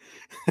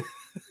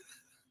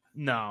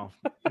 No.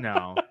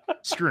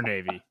 Screw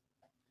Navy.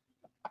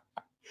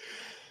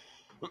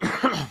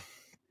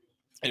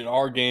 In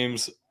our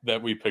games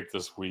that we picked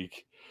this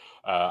week,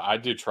 I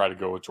did try to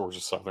go with Georgia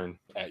Southern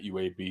at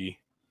UAB.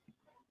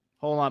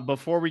 Hold on.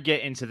 Before we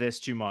get into this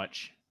too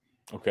much.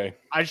 Okay.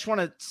 I just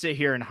want to sit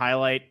here and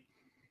highlight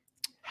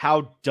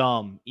how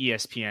dumb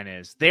ESPN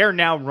is. They are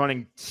now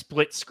running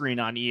split screen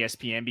on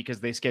ESPN because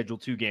they schedule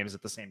 2 games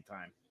at the same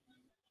time.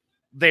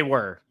 They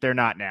were. They're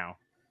not now.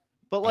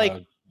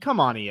 But come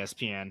on,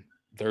 ESPN.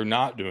 They're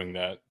not doing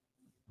that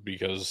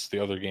because the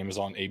other game is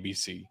on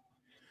ABC.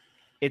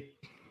 It's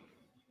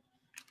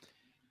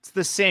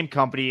the same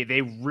company.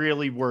 They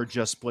really were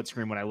just split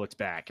screen when I looked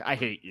back. I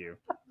hate you.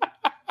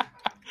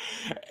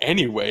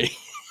 Anyway,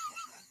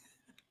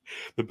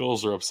 the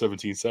Bills are up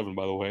 17-7,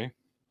 by the way.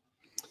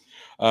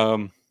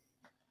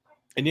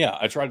 And yeah,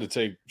 I tried to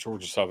take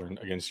Georgia Southern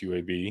against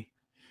UAB,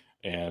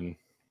 and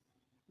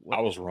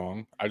I was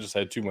wrong. I just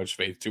had too much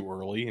faith too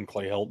early in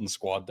Clay Helton's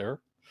squad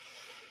there.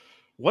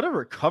 What a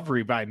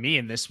recovery by me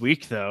in this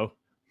week, though.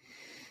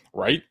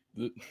 Right?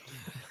 The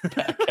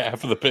back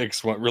half of the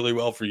picks went really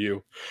well for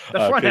you.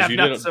 The front half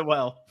not so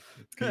well.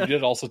 You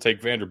did also take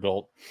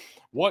Vanderbilt.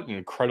 What an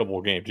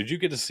incredible game. Did you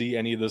get to see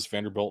any of this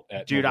Vanderbilt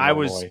at Dude, I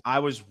was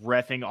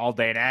reffing all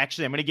day. And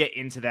actually, I'm going to get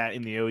into that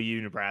in the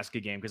OU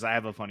Nebraska game because I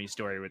have a funny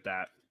story with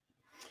that.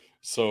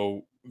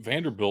 So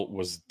Vanderbilt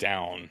was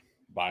down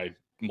by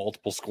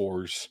multiple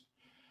scores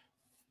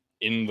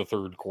in the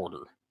third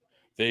quarter.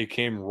 They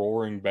came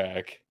roaring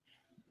back.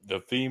 The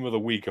theme of the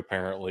week,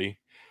 apparently,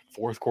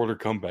 fourth quarter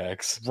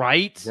comebacks.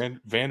 Right?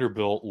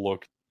 Vanderbilt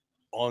looked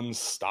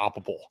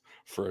unstoppable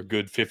for a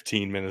good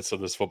 15 minutes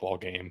of this football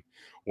game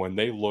when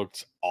they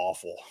looked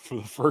awful for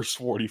the first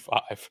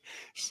 45.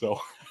 So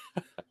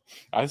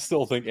I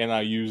still think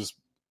NIU's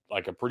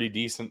like a pretty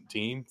decent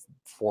team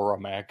for a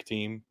MAC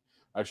team,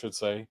 I should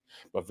say.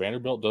 But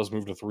Vanderbilt does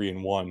move to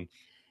 3-1.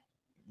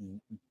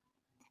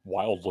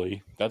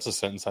 Wildly. That's a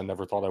sentence I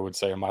never thought I would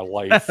say in my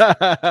life.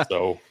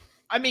 So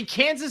I mean,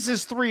 Kansas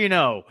is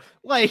 3-0.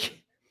 Like,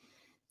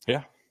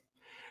 yeah.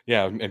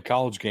 And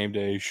College Game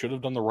Day should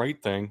have done the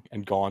right thing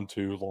and gone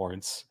to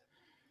Lawrence,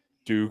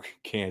 Duke,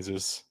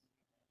 Kansas,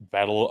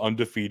 battle of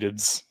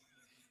undefeateds.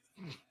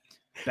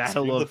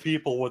 Battle of the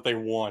people what they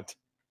want.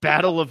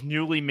 Battle of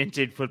newly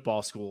minted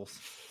football schools.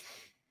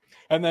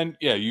 And then,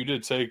 yeah, you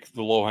did take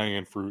the low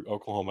hanging fruit,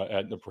 Oklahoma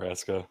at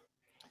Nebraska.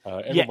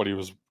 Everybody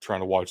was trying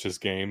to watch this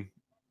game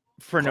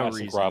for no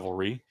reason.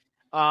 Rivalry.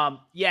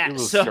 It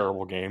was a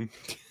terrible game.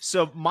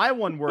 So my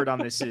one word on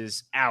this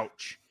is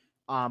ouch.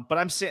 But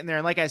I'm sitting there,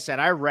 and like I said,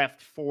 I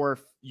reffed 4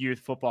 youth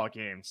football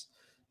games.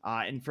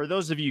 And for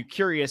those of you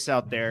curious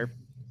out there,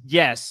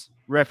 yes,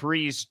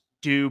 referees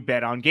do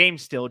bet on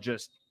games still,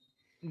 just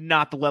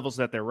not the levels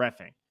that they're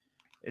reffing.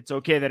 It's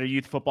okay that a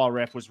youth football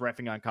ref was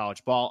reffing on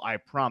college ball, I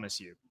promise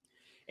you.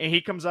 And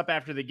he comes up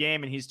after the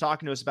game and he's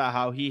talking to us about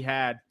how he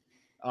had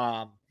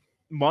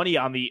money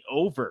on the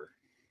over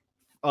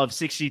of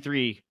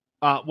 63,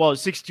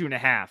 62 and a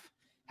half,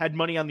 had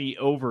money on the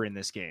over in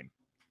this game.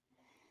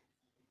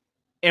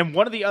 And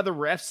one of the other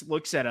refs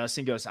looks at us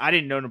and goes, I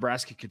didn't know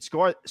Nebraska could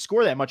score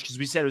that much because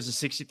we said it was a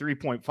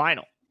 63-point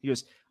final. He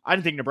goes, I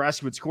didn't think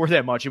Nebraska would score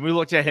that much. And we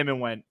looked at him and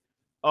went,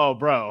 oh,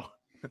 bro,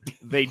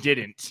 they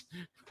didn't.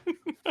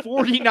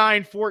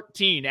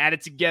 49-14,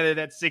 added together,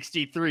 that's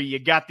 63. You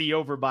got the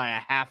over by a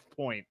half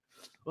point.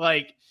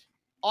 Like,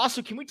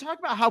 also, can we talk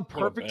about how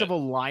perfect of a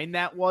line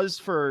that was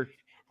for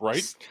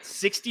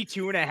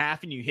 62 and a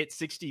half and you hit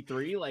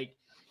 63? Like,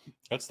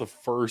 that's the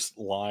first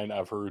line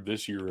I've heard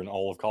this year in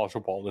all of college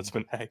football that's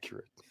been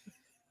accurate.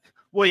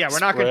 Well, yeah, we're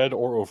not going to spread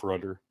or over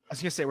under. I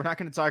was going to say, we're not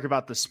going to talk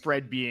about the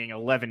spread being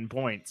 11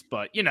 points,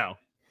 but you know.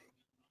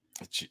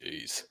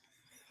 Jeez.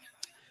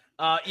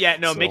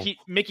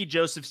 Mickey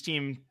Joseph's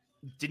team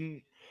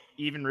didn't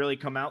even really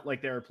come out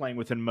like they were playing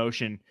with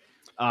emotion.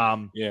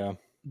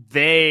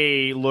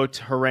 They looked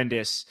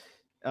horrendous.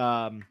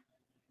 And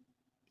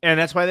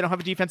that's why they don't have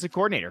a defensive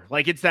coordinator.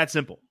 Like, it's that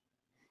simple.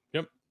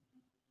 Yep.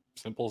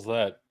 Simple as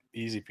that.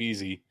 Easy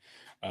peasy.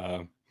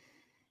 I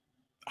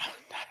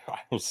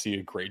don't see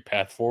a great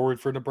path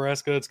forward for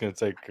Nebraska. It's going to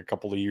take a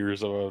couple of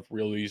years of a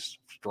really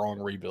strong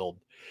rebuild.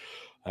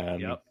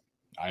 And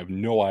I have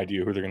no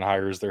idea who they're going to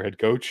hire as their head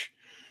coach,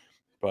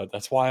 but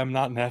that's why I'm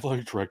not an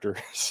athletic director.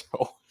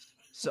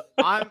 So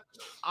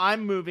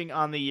I'm moving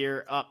on the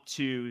year up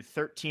to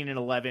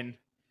 13-11.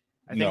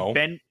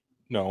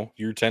 No,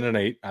 you're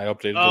 10-8. I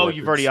updated. Oh,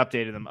 you've already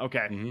updated them.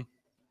 Okay. Mm-hmm.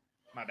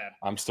 My bad.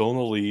 I'm still in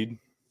the lead.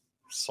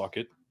 Suck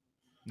it.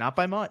 Not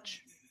by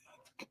much.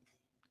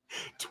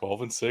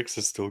 12-6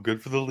 is still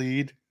good for the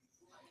lead.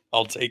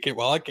 I'll take it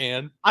while I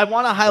can. I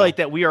want to highlight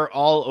that we are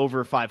all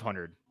over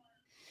 500.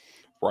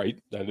 Right.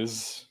 That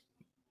is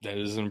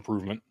an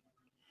improvement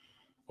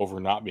over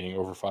not being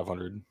over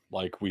 500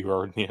 like we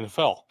are in the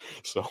NFL.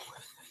 So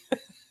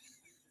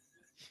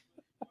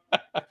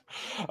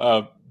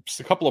just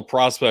a couple of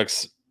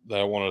prospects that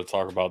I wanted to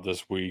talk about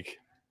this week.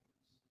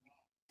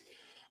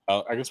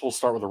 I guess we'll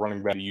start with the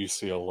running back at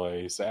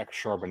UCLA, Zach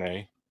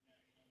Charbonnet.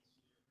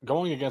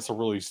 Going against a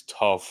really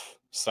tough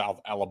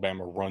South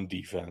Alabama run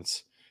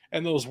defense.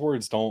 And those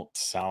words don't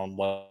sound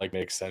like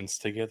make sense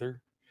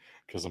together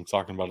because I'm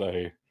talking about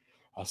a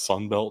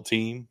Sun Belt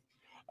team.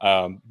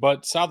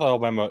 But South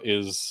Alabama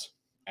is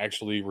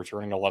actually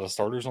returning a lot of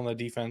starters on that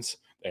defense.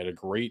 They had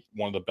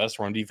one of the best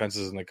run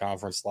defenses in the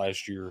conference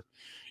last year,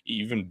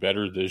 even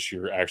better this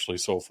year, actually,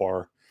 so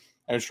far.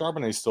 And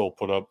Charbonnet still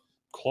put up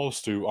close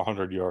to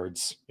 100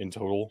 yards in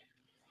total.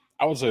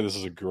 I would say this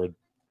is a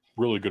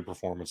really good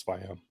performance by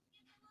him.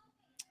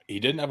 He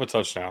didn't have a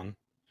touchdown.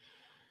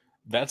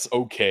 That's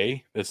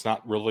okay. It's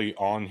not really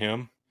on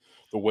him.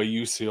 The way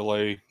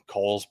UCLA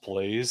calls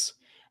plays,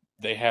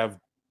 they have,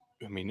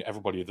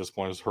 everybody at this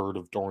point has heard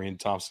of Dorian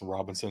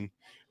Thompson-Robinson,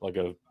 like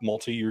a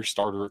multi-year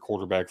starter at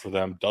quarterback for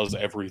them, does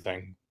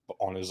everything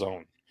on his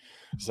own.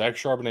 Zach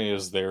Charbonnet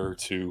is there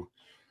to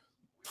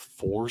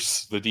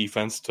force the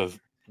defense to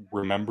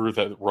remember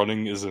that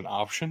running is an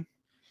option.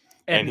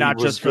 And not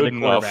just for the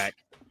quarterback.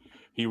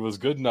 He was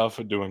good enough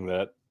at doing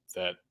that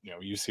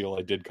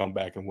UCLA did come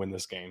back and win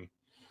this game.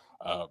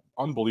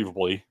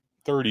 Unbelievably,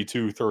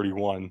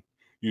 32-31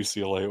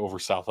 UCLA over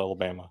South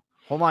Alabama.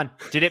 Hold on.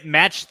 Did it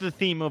match the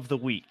theme of the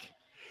week?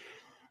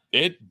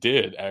 It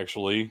did,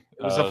 actually.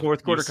 It was a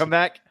fourth quarter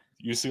comeback?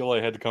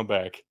 UCLA had to come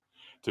back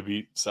to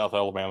beat South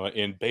Alabama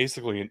in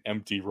basically an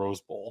empty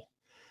Rose Bowl.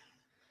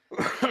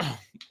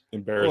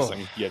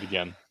 Embarrassing yet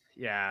again.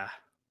 Yeah.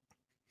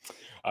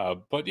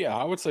 But yeah,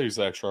 I would say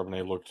Zach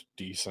Charbonnet looked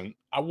decent.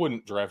 I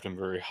wouldn't draft him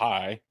very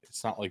high.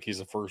 It's not like he's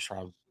a first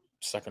round,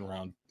 second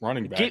round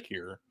running back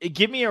here.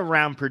 Give me a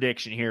round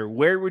prediction here.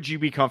 Where would you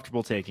be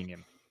comfortable taking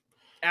him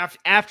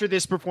after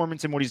this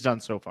performance and what he's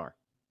done so far?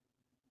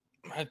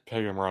 I'd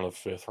peg him around a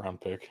 5th round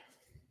pick.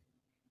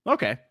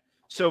 Okay.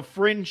 So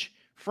fringe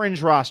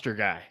roster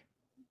guy.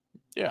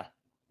 Yeah.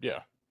 That's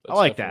I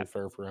like that.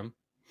 Fair for him.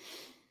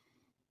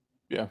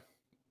 Yeah.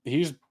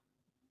 He's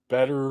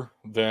better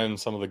than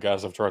some of the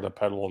guys I've tried to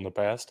peddle in the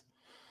past,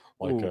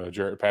 like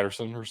Jarrett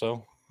Patterson or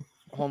so.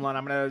 Hold on,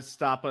 I'm going to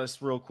stop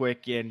us real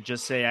quick and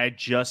just say I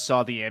just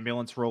saw the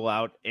ambulance roll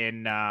out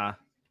in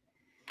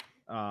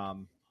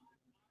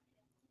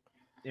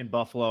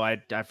Buffalo.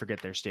 I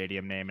forget their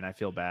stadium name, and I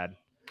feel bad.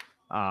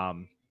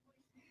 I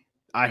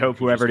hope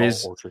whoever it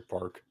is, Orchard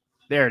Park.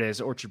 There it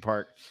is, Orchard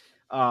Park.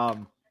 I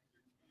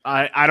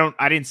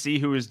didn't see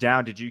who was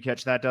down. Did you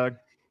catch that, Doug?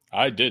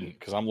 I didn't,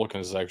 because I'm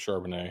looking at Zach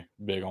Charbonnet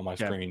big on my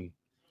screen.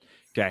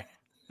 Okay.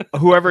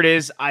 Whoever it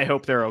is, I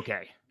hope they're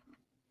okay.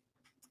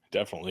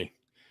 Definitely.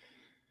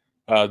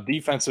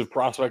 Defensive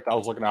prospect I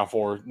was looking out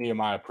for,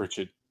 Nehemiah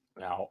Pritchett.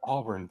 Now,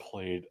 Auburn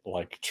played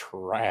like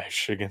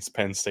trash against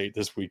Penn State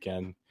this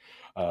weekend.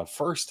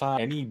 First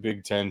time any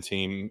Big Ten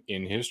team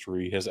in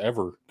history has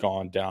ever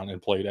gone down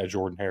and played at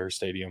Jordan-Hare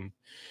Stadium.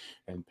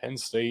 And Penn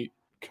State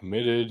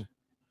committed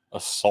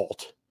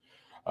assault.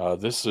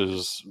 This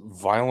is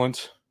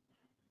violent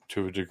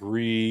to a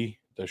degree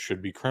that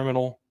should be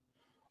criminal.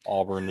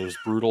 Auburn was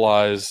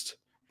brutalized.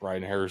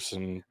 Brian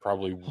Harrison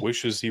probably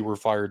wishes he were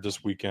fired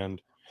this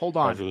weekend. Hold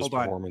on. After this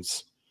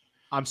performance.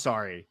 I'm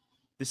sorry.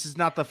 This is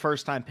not the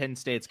first time Penn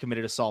State's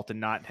committed assault and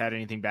not had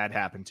anything bad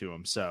happen to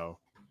him. So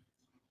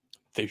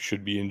they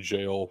should be in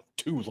jail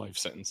 2 life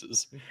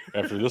sentences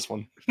after this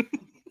one.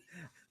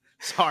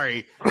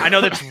 Sorry. I know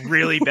that's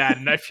really bad,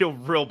 and I feel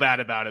real bad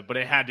about it, but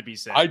it had to be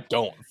said. I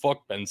don't.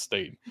 Fuck Penn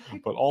State.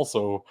 But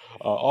also,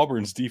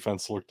 Auburn's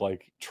defense looked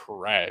like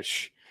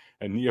trash,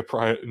 and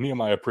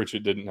Nehemiah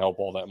Pritchett didn't help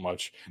all that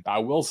much. Now, I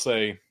will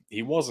say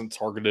he wasn't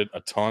targeted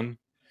a ton.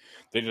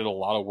 They did a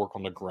lot of work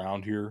on the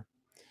ground here,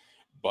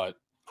 but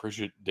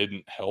Pritchett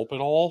didn't help at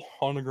all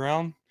on the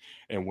ground.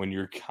 And when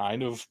you're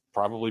kind of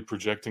probably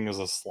projecting as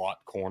a slot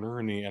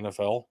corner in the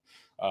NFL,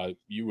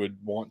 you would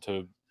want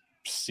to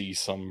see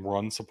some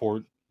run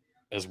support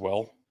as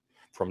well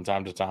from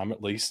time to time,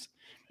 at least.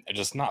 And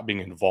just not being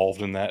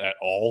involved in that at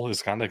all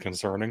is kind of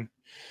concerning.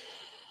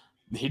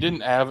 He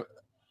didn't have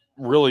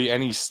really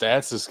any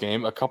stats this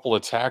game, a couple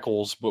of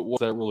tackles, but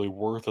what's that really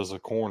worth as a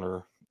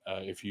corner?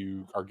 If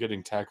you are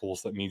getting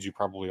tackles, that means you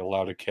probably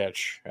allowed a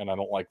catch, and I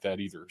don't like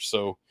that either.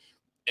 So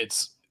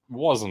it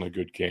wasn't a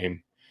good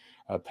game.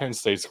 Penn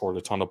State scored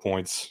a ton of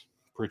points.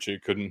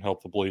 Pritchett couldn't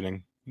help the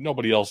bleeding.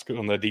 Nobody else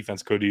on that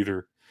defense could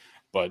either,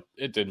 but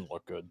it didn't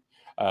look good.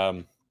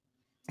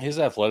 His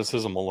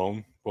athleticism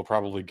alone will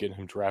probably get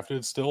him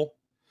drafted still.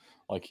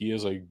 Like, he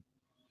is a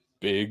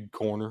big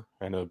corner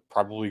and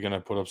probably going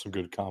to put up some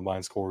good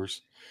combine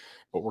scores,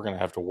 but we're going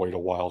to have to wait a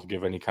while to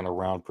give any kind of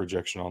round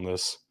projection on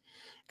this,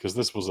 because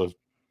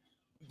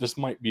this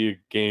might be a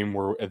game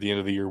where at the end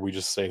of the year we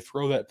just say,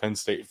 throw that Penn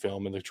State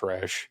film in the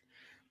trash.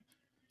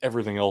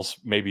 Everything else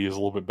maybe is a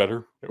little bit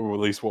better, or at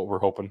least what we're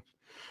hoping.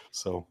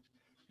 So,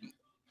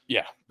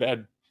 yeah,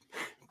 bad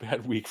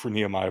week for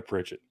Nehemiah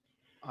Pritchett.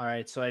 All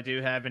right, so I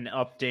do have an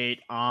update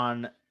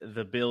on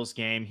the Bills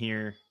game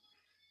here.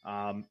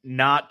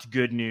 Not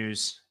good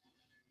news.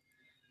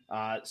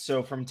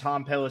 So from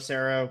Tom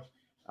Pelissero,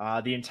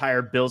 the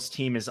entire Bills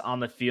team is on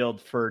the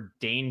field for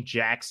Dane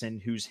Jackson,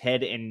 whose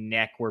head and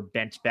neck were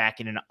bent back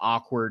in an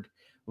awkward,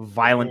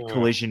 violent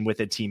collision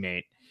with a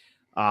teammate.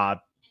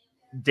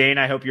 Dane,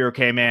 I hope you're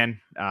okay, man.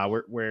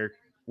 We're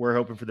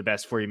hoping for the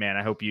best for you, man.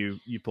 I hope you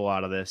pull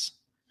out of this.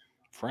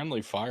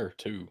 Friendly fire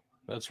too.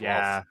 That's rough.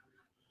 Yeah.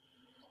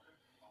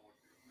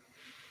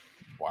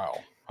 Wow.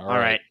 All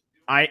right.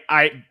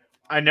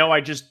 I know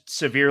I just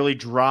severely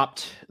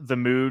dropped the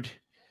mood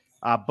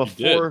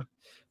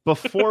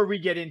before we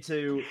get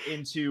into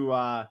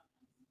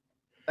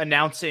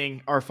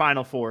announcing our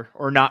Final Four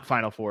or not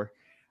Final Four.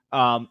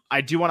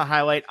 I do want to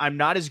highlight, I'm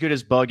not as good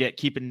as Bug at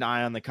keeping an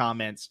eye on the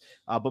comments,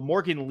 but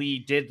Morgan Lee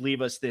did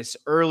leave us this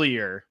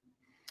earlier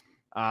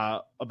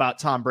about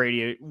Tom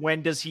Brady.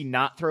 When does he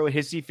not throw a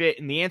hissy fit?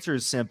 And the answer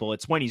is simple.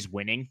 It's when he's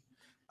winning.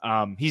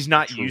 He's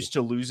not used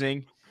to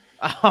losing.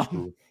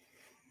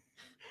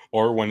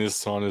 Or when his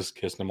son is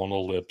kissing him on the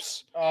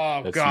lips.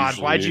 Oh, God.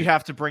 Why'd you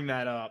have to bring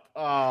that up?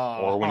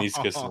 Or when he's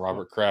kissing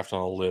Robert Kraft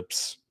on the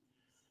lips.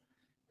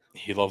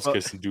 He loves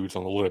kissing dudes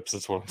on the lips.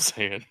 That's what I'm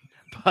saying.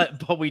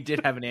 But we did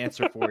have an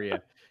answer for you.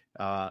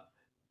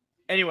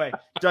 Anyway,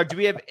 Doug, do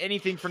we have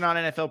anything for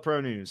non-NFL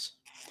pro news?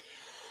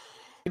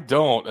 I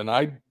don't, and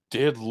I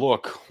did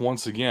look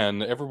once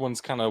again. Everyone's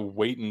kind of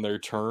waiting their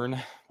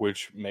turn,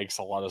 which makes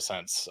a lot of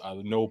sense.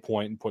 No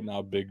point in putting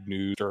out big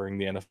news during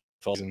the NFL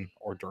season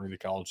or during the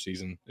college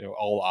season.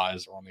 All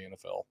eyes are on the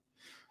NFL.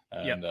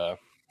 And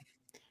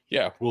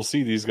yeah, we'll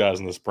see these guys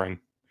in the spring.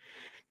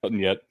 Nothing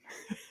yet.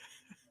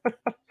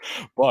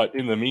 But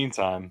in the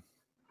meantime,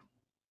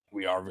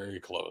 we are very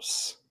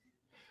close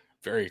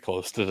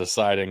to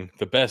deciding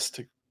the best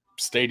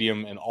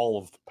stadium in all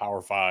of the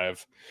Power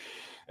Five.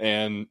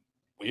 And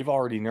we've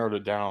already narrowed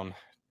it down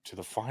to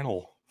the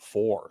Final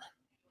Four,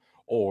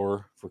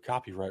 or for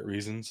copyright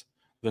reasons,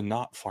 the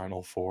not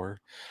Final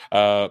Four.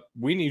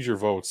 We need your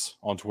votes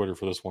on Twitter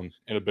for this one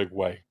in a big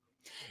way,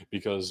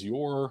 because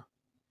your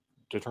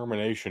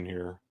determination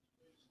here,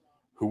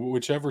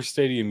 whichever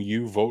stadium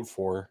you vote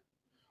for,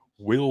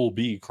 will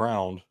be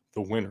crowned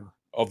the winner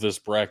of this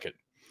bracket.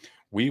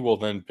 We will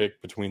then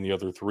pick between the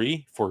other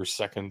three for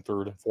second,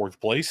 third, and fourth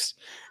place.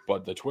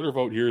 But the Twitter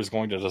vote here is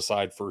going to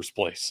decide first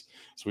place.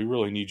 So we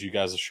really need you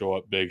guys to show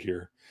up big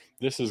here.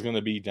 This is going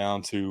to be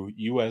down to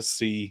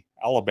USC,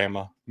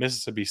 Alabama,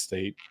 Mississippi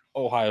State,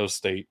 Ohio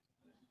State.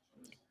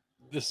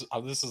 This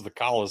is the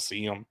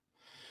Coliseum.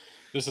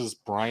 This is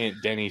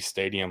Bryant-Denny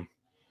Stadium.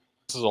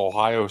 This is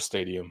Ohio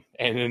Stadium.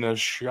 And in a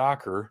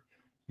shocker,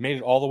 made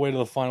it all the way to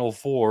the Final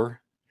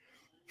Four.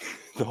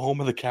 The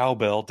home of the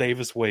cowbell,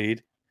 Davis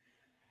Wade.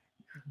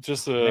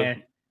 Just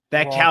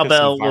that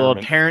cowbell will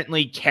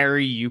apparently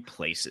carry you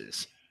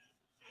places.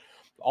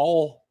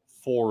 All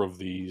four of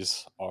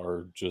these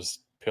are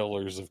just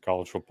pillars of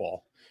college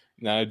football.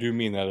 Now, I do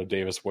mean that of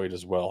Davis Wade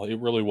as well. It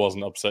really was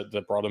an upset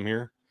that brought him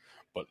here.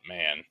 But,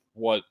 man,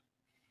 what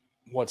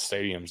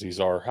stadiums these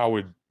are. How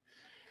would...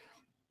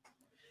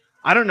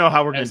 I don't know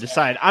how we're going to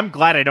decide. I'm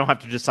glad I don't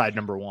have to decide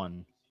number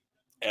one.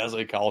 As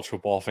a college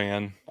football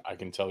fan, I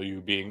can tell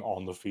you being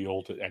on the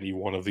field at any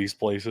one of these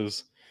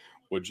places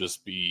would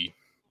just be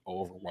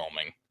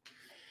overwhelming.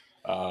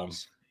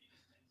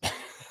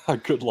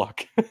 Good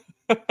luck.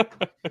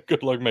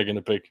 Good luck making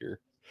a pick here.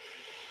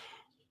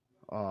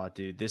 Oh,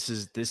 dude, this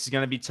is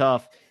going to be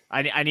tough.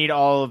 I need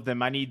all of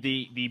them. I need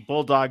the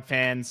Bulldog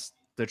fans,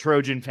 the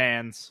Trojan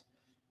fans,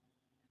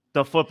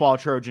 the football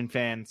Trojan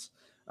fans,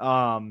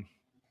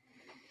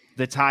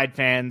 the Tide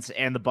fans,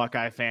 and the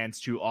Buckeye fans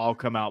to all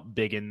come out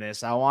big in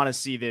this. I want to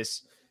see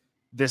this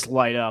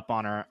light up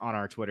on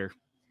our Twitter.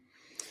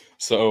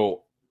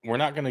 So we're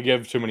not going to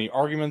give too many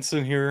arguments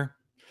in here.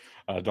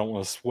 Don't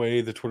want to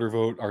sway the Twitter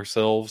vote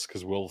ourselves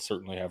because we'll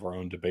certainly have our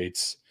own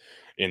debates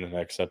in the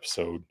next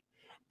episode.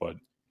 But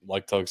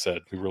like Tug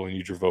said, we really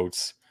need your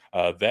votes.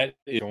 That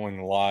is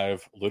going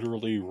live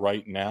literally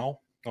right now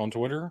on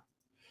Twitter.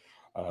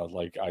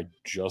 Like I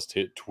just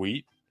hit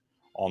tweet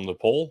on the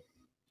poll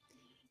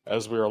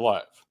as we are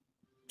live.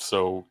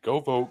 So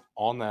go vote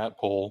on that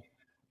poll.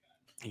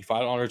 You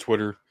find it on our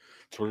Twitter,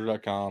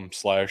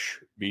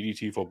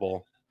 twitter.com/BDT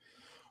football.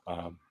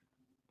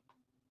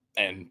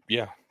 And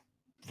yeah,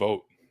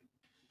 vote.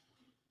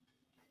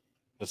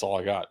 That's all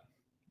I got.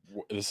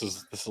 This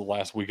is the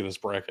last week of this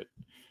bracket.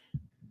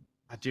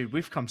 Dude,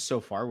 we've come so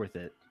far with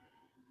it.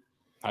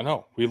 I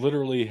know. We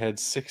literally had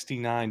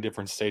 69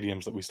 different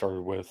stadiums that we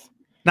started with.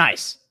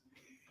 Nice.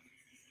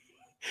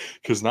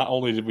 Because not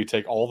only did we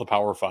take all the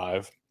Power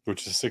 5,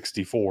 which is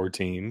 64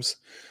 teams,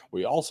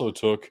 we also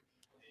took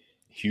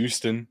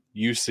Houston,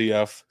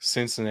 UCF,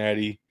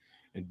 Cincinnati,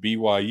 and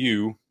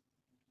BYU,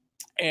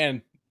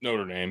 and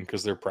Notre Dame,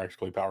 because they're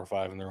practically Power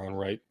 5 in their own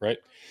right?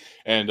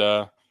 And,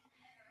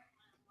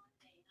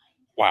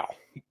 wow,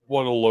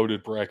 what a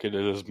loaded bracket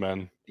it has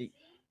been.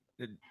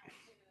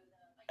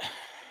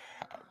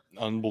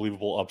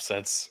 Unbelievable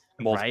upsets,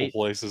 multiple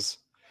places.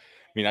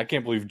 I mean, I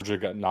can't believe Georgia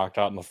got knocked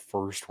out in the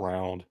first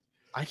round.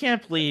 I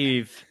can't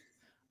believe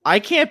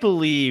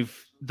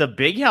the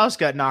Big House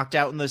got knocked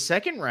out in the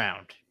second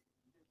round.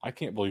 I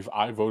can't believe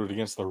I voted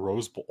against the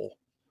Rose Bowl.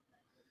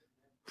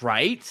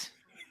 Right?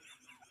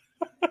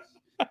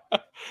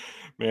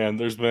 Man,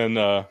 there's been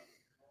a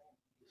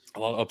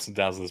lot of ups and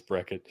downs in this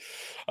bracket.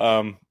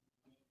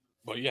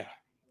 But yeah,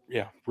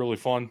 really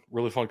fun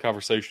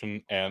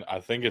conversation. And I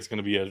think it's going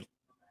to be a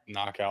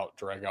knockout,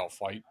 drag-out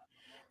fight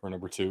for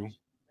number 2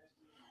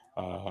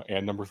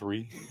 and number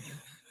 3.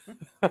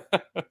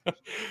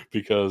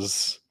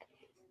 Because,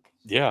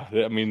 yeah,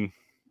 I mean,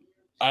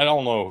 I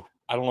don't know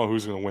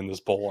who's going to win this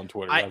poll on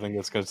Twitter. I think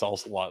that's going to tell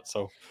us a lot.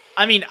 So,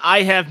 I mean,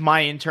 I have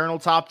my internal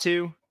top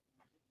 2.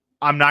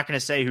 I'm not going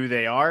to say who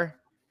they are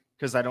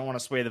because I don't want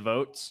to sway the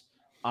votes.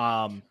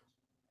 I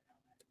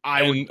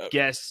would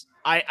guess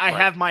I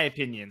have my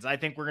opinions. I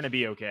think we're going to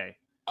be okay.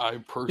 I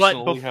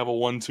personally have a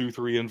 1, 2,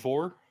 3, and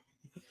 4.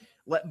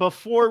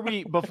 Before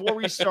we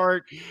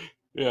start,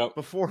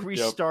 before we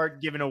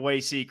start giving away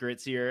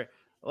secrets here,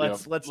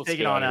 let's take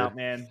it on out,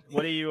 man.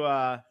 What do you?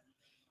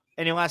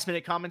 Any last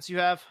minute comments you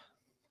have?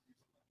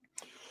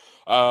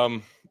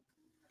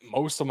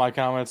 Most of my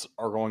comments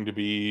are going to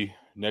be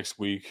next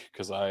week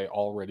because I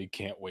already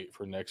can't wait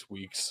for next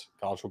week's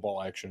college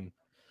football action.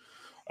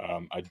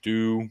 I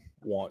do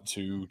want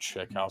to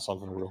check out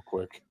something real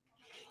quick.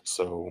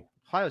 So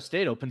Ohio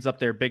State opens up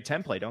their Big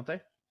Ten play, don't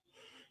they?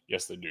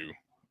 Yes, they do.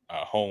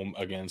 Home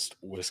against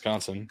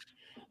Wisconsin.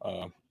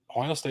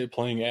 Ohio State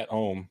playing at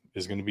home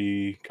is going to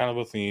be kind of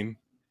a theme.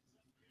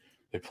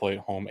 They play at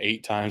home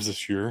 8 times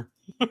this year,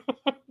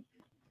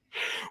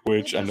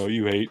 which I know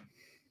you hate.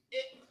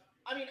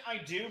 I mean, I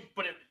do,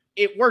 but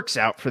it works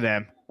out for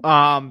them.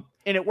 And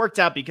it worked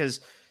out because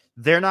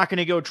they're not going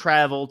to go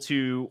travel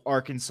to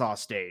Arkansas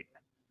State.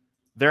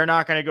 They're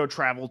not going to go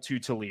travel to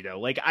Toledo.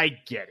 Like, I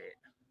get it.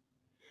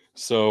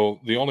 So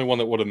the only one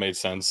that would have made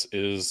sense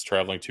is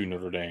traveling to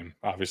Notre Dame,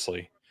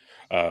 obviously.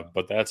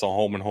 But that's a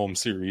home and home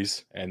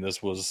series, and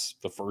this was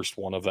the first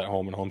one of that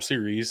home and home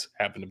series,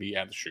 happened to be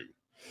at the Shoe.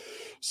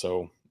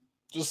 So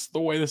just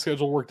the way the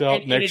schedule worked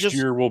out, next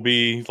year will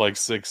be like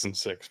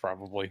 6-6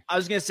 probably. I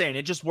was going to say, and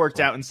it just worked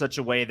out in such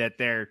a way that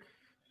they're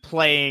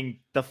playing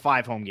the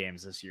 5 home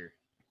games this year.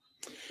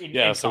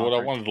 So what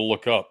I wanted to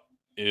look up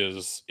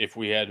is if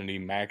we had any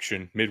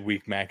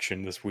midweek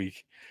Maction this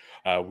week.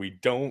 We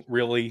don't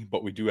really,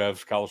 but we do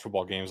have college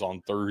football games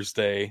on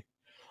Thursday.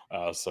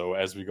 So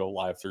as we go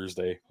live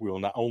Thursday, we will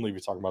not only be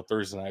talking about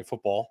Thursday night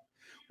football,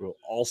 we'll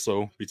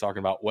also be talking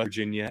about West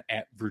Virginia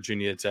at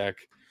Virginia Tech,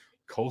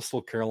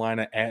 Coastal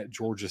Carolina at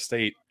Georgia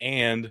State,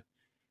 and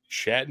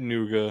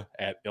Chattanooga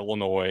at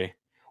Illinois,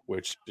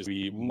 which is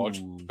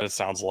much. It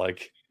sounds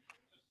like,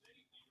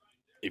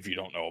 if you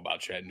don't know about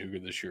Chattanooga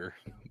this year,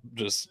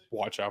 just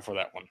watch out for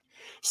that one.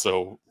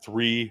 So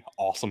 3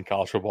 awesome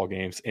college football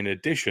games in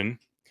addition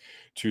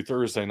to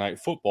Thursday night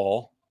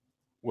football,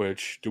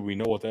 which do we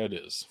know what that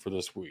is for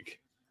this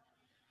week?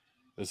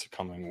 this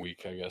coming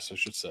week, I guess I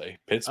should say.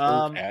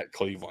 Pittsburgh at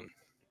Cleveland.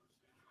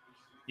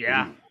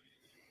 Yeah. Ooh.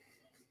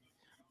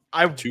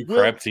 I Two will...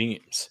 crap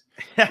teams.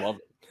 Love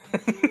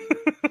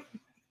it.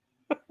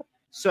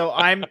 So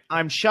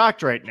I'm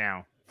shocked right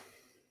now.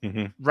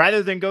 Mm-hmm.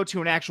 Rather than go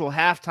to an actual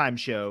halftime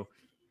show,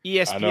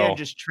 ESPN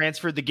just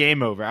transferred the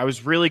game over. I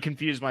was really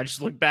confused when I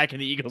just looked back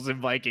and the Eagles and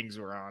Vikings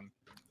were on.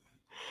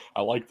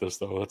 I like this,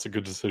 though. That's a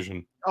good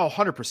decision. Oh,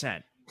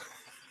 100%.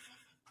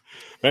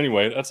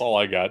 Anyway, that's all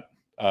I got.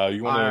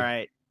 You want to? All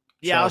right.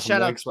 Yeah, I'll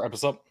shout out. Wrap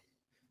us up.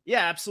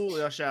 Yeah,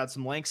 absolutely. I'll shout out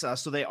some links.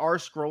 So they are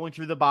scrolling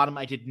through the bottom.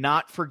 I did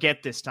not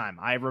forget this time.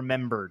 I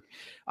remembered.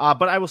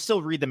 But I will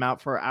still read them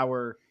out for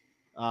our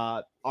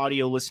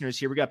audio listeners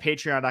here. We got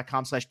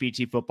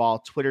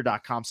patreon.com/BDTfootball,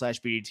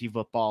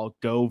 twitter.com/BDTfootball,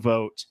 go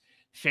vote,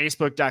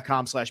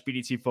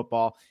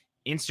 facebook.com/BDTfootball,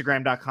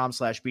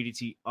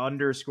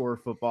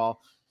 instagram.com/BDT_football,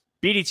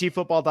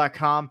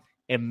 BDTfootball.com,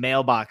 and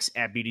mailbox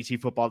at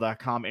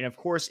BDTfootball.com. And of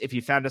course, if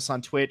you found us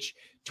on Twitch,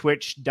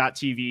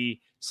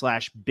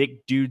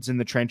 twitch.tv/Big Dudes in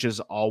the Trenches,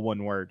 all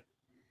one word.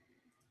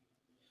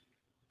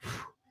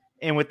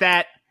 And with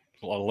that,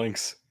 a lot of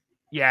links.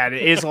 Yeah, it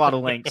is a lot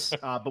of links.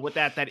 But with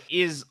that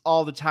is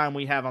all the time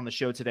we have on the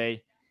show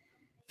today.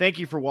 Thank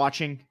you for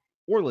watching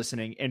or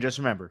listening. And just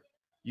remember,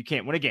 you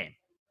can't win a game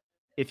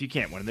if you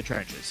can't win in the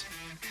trenches.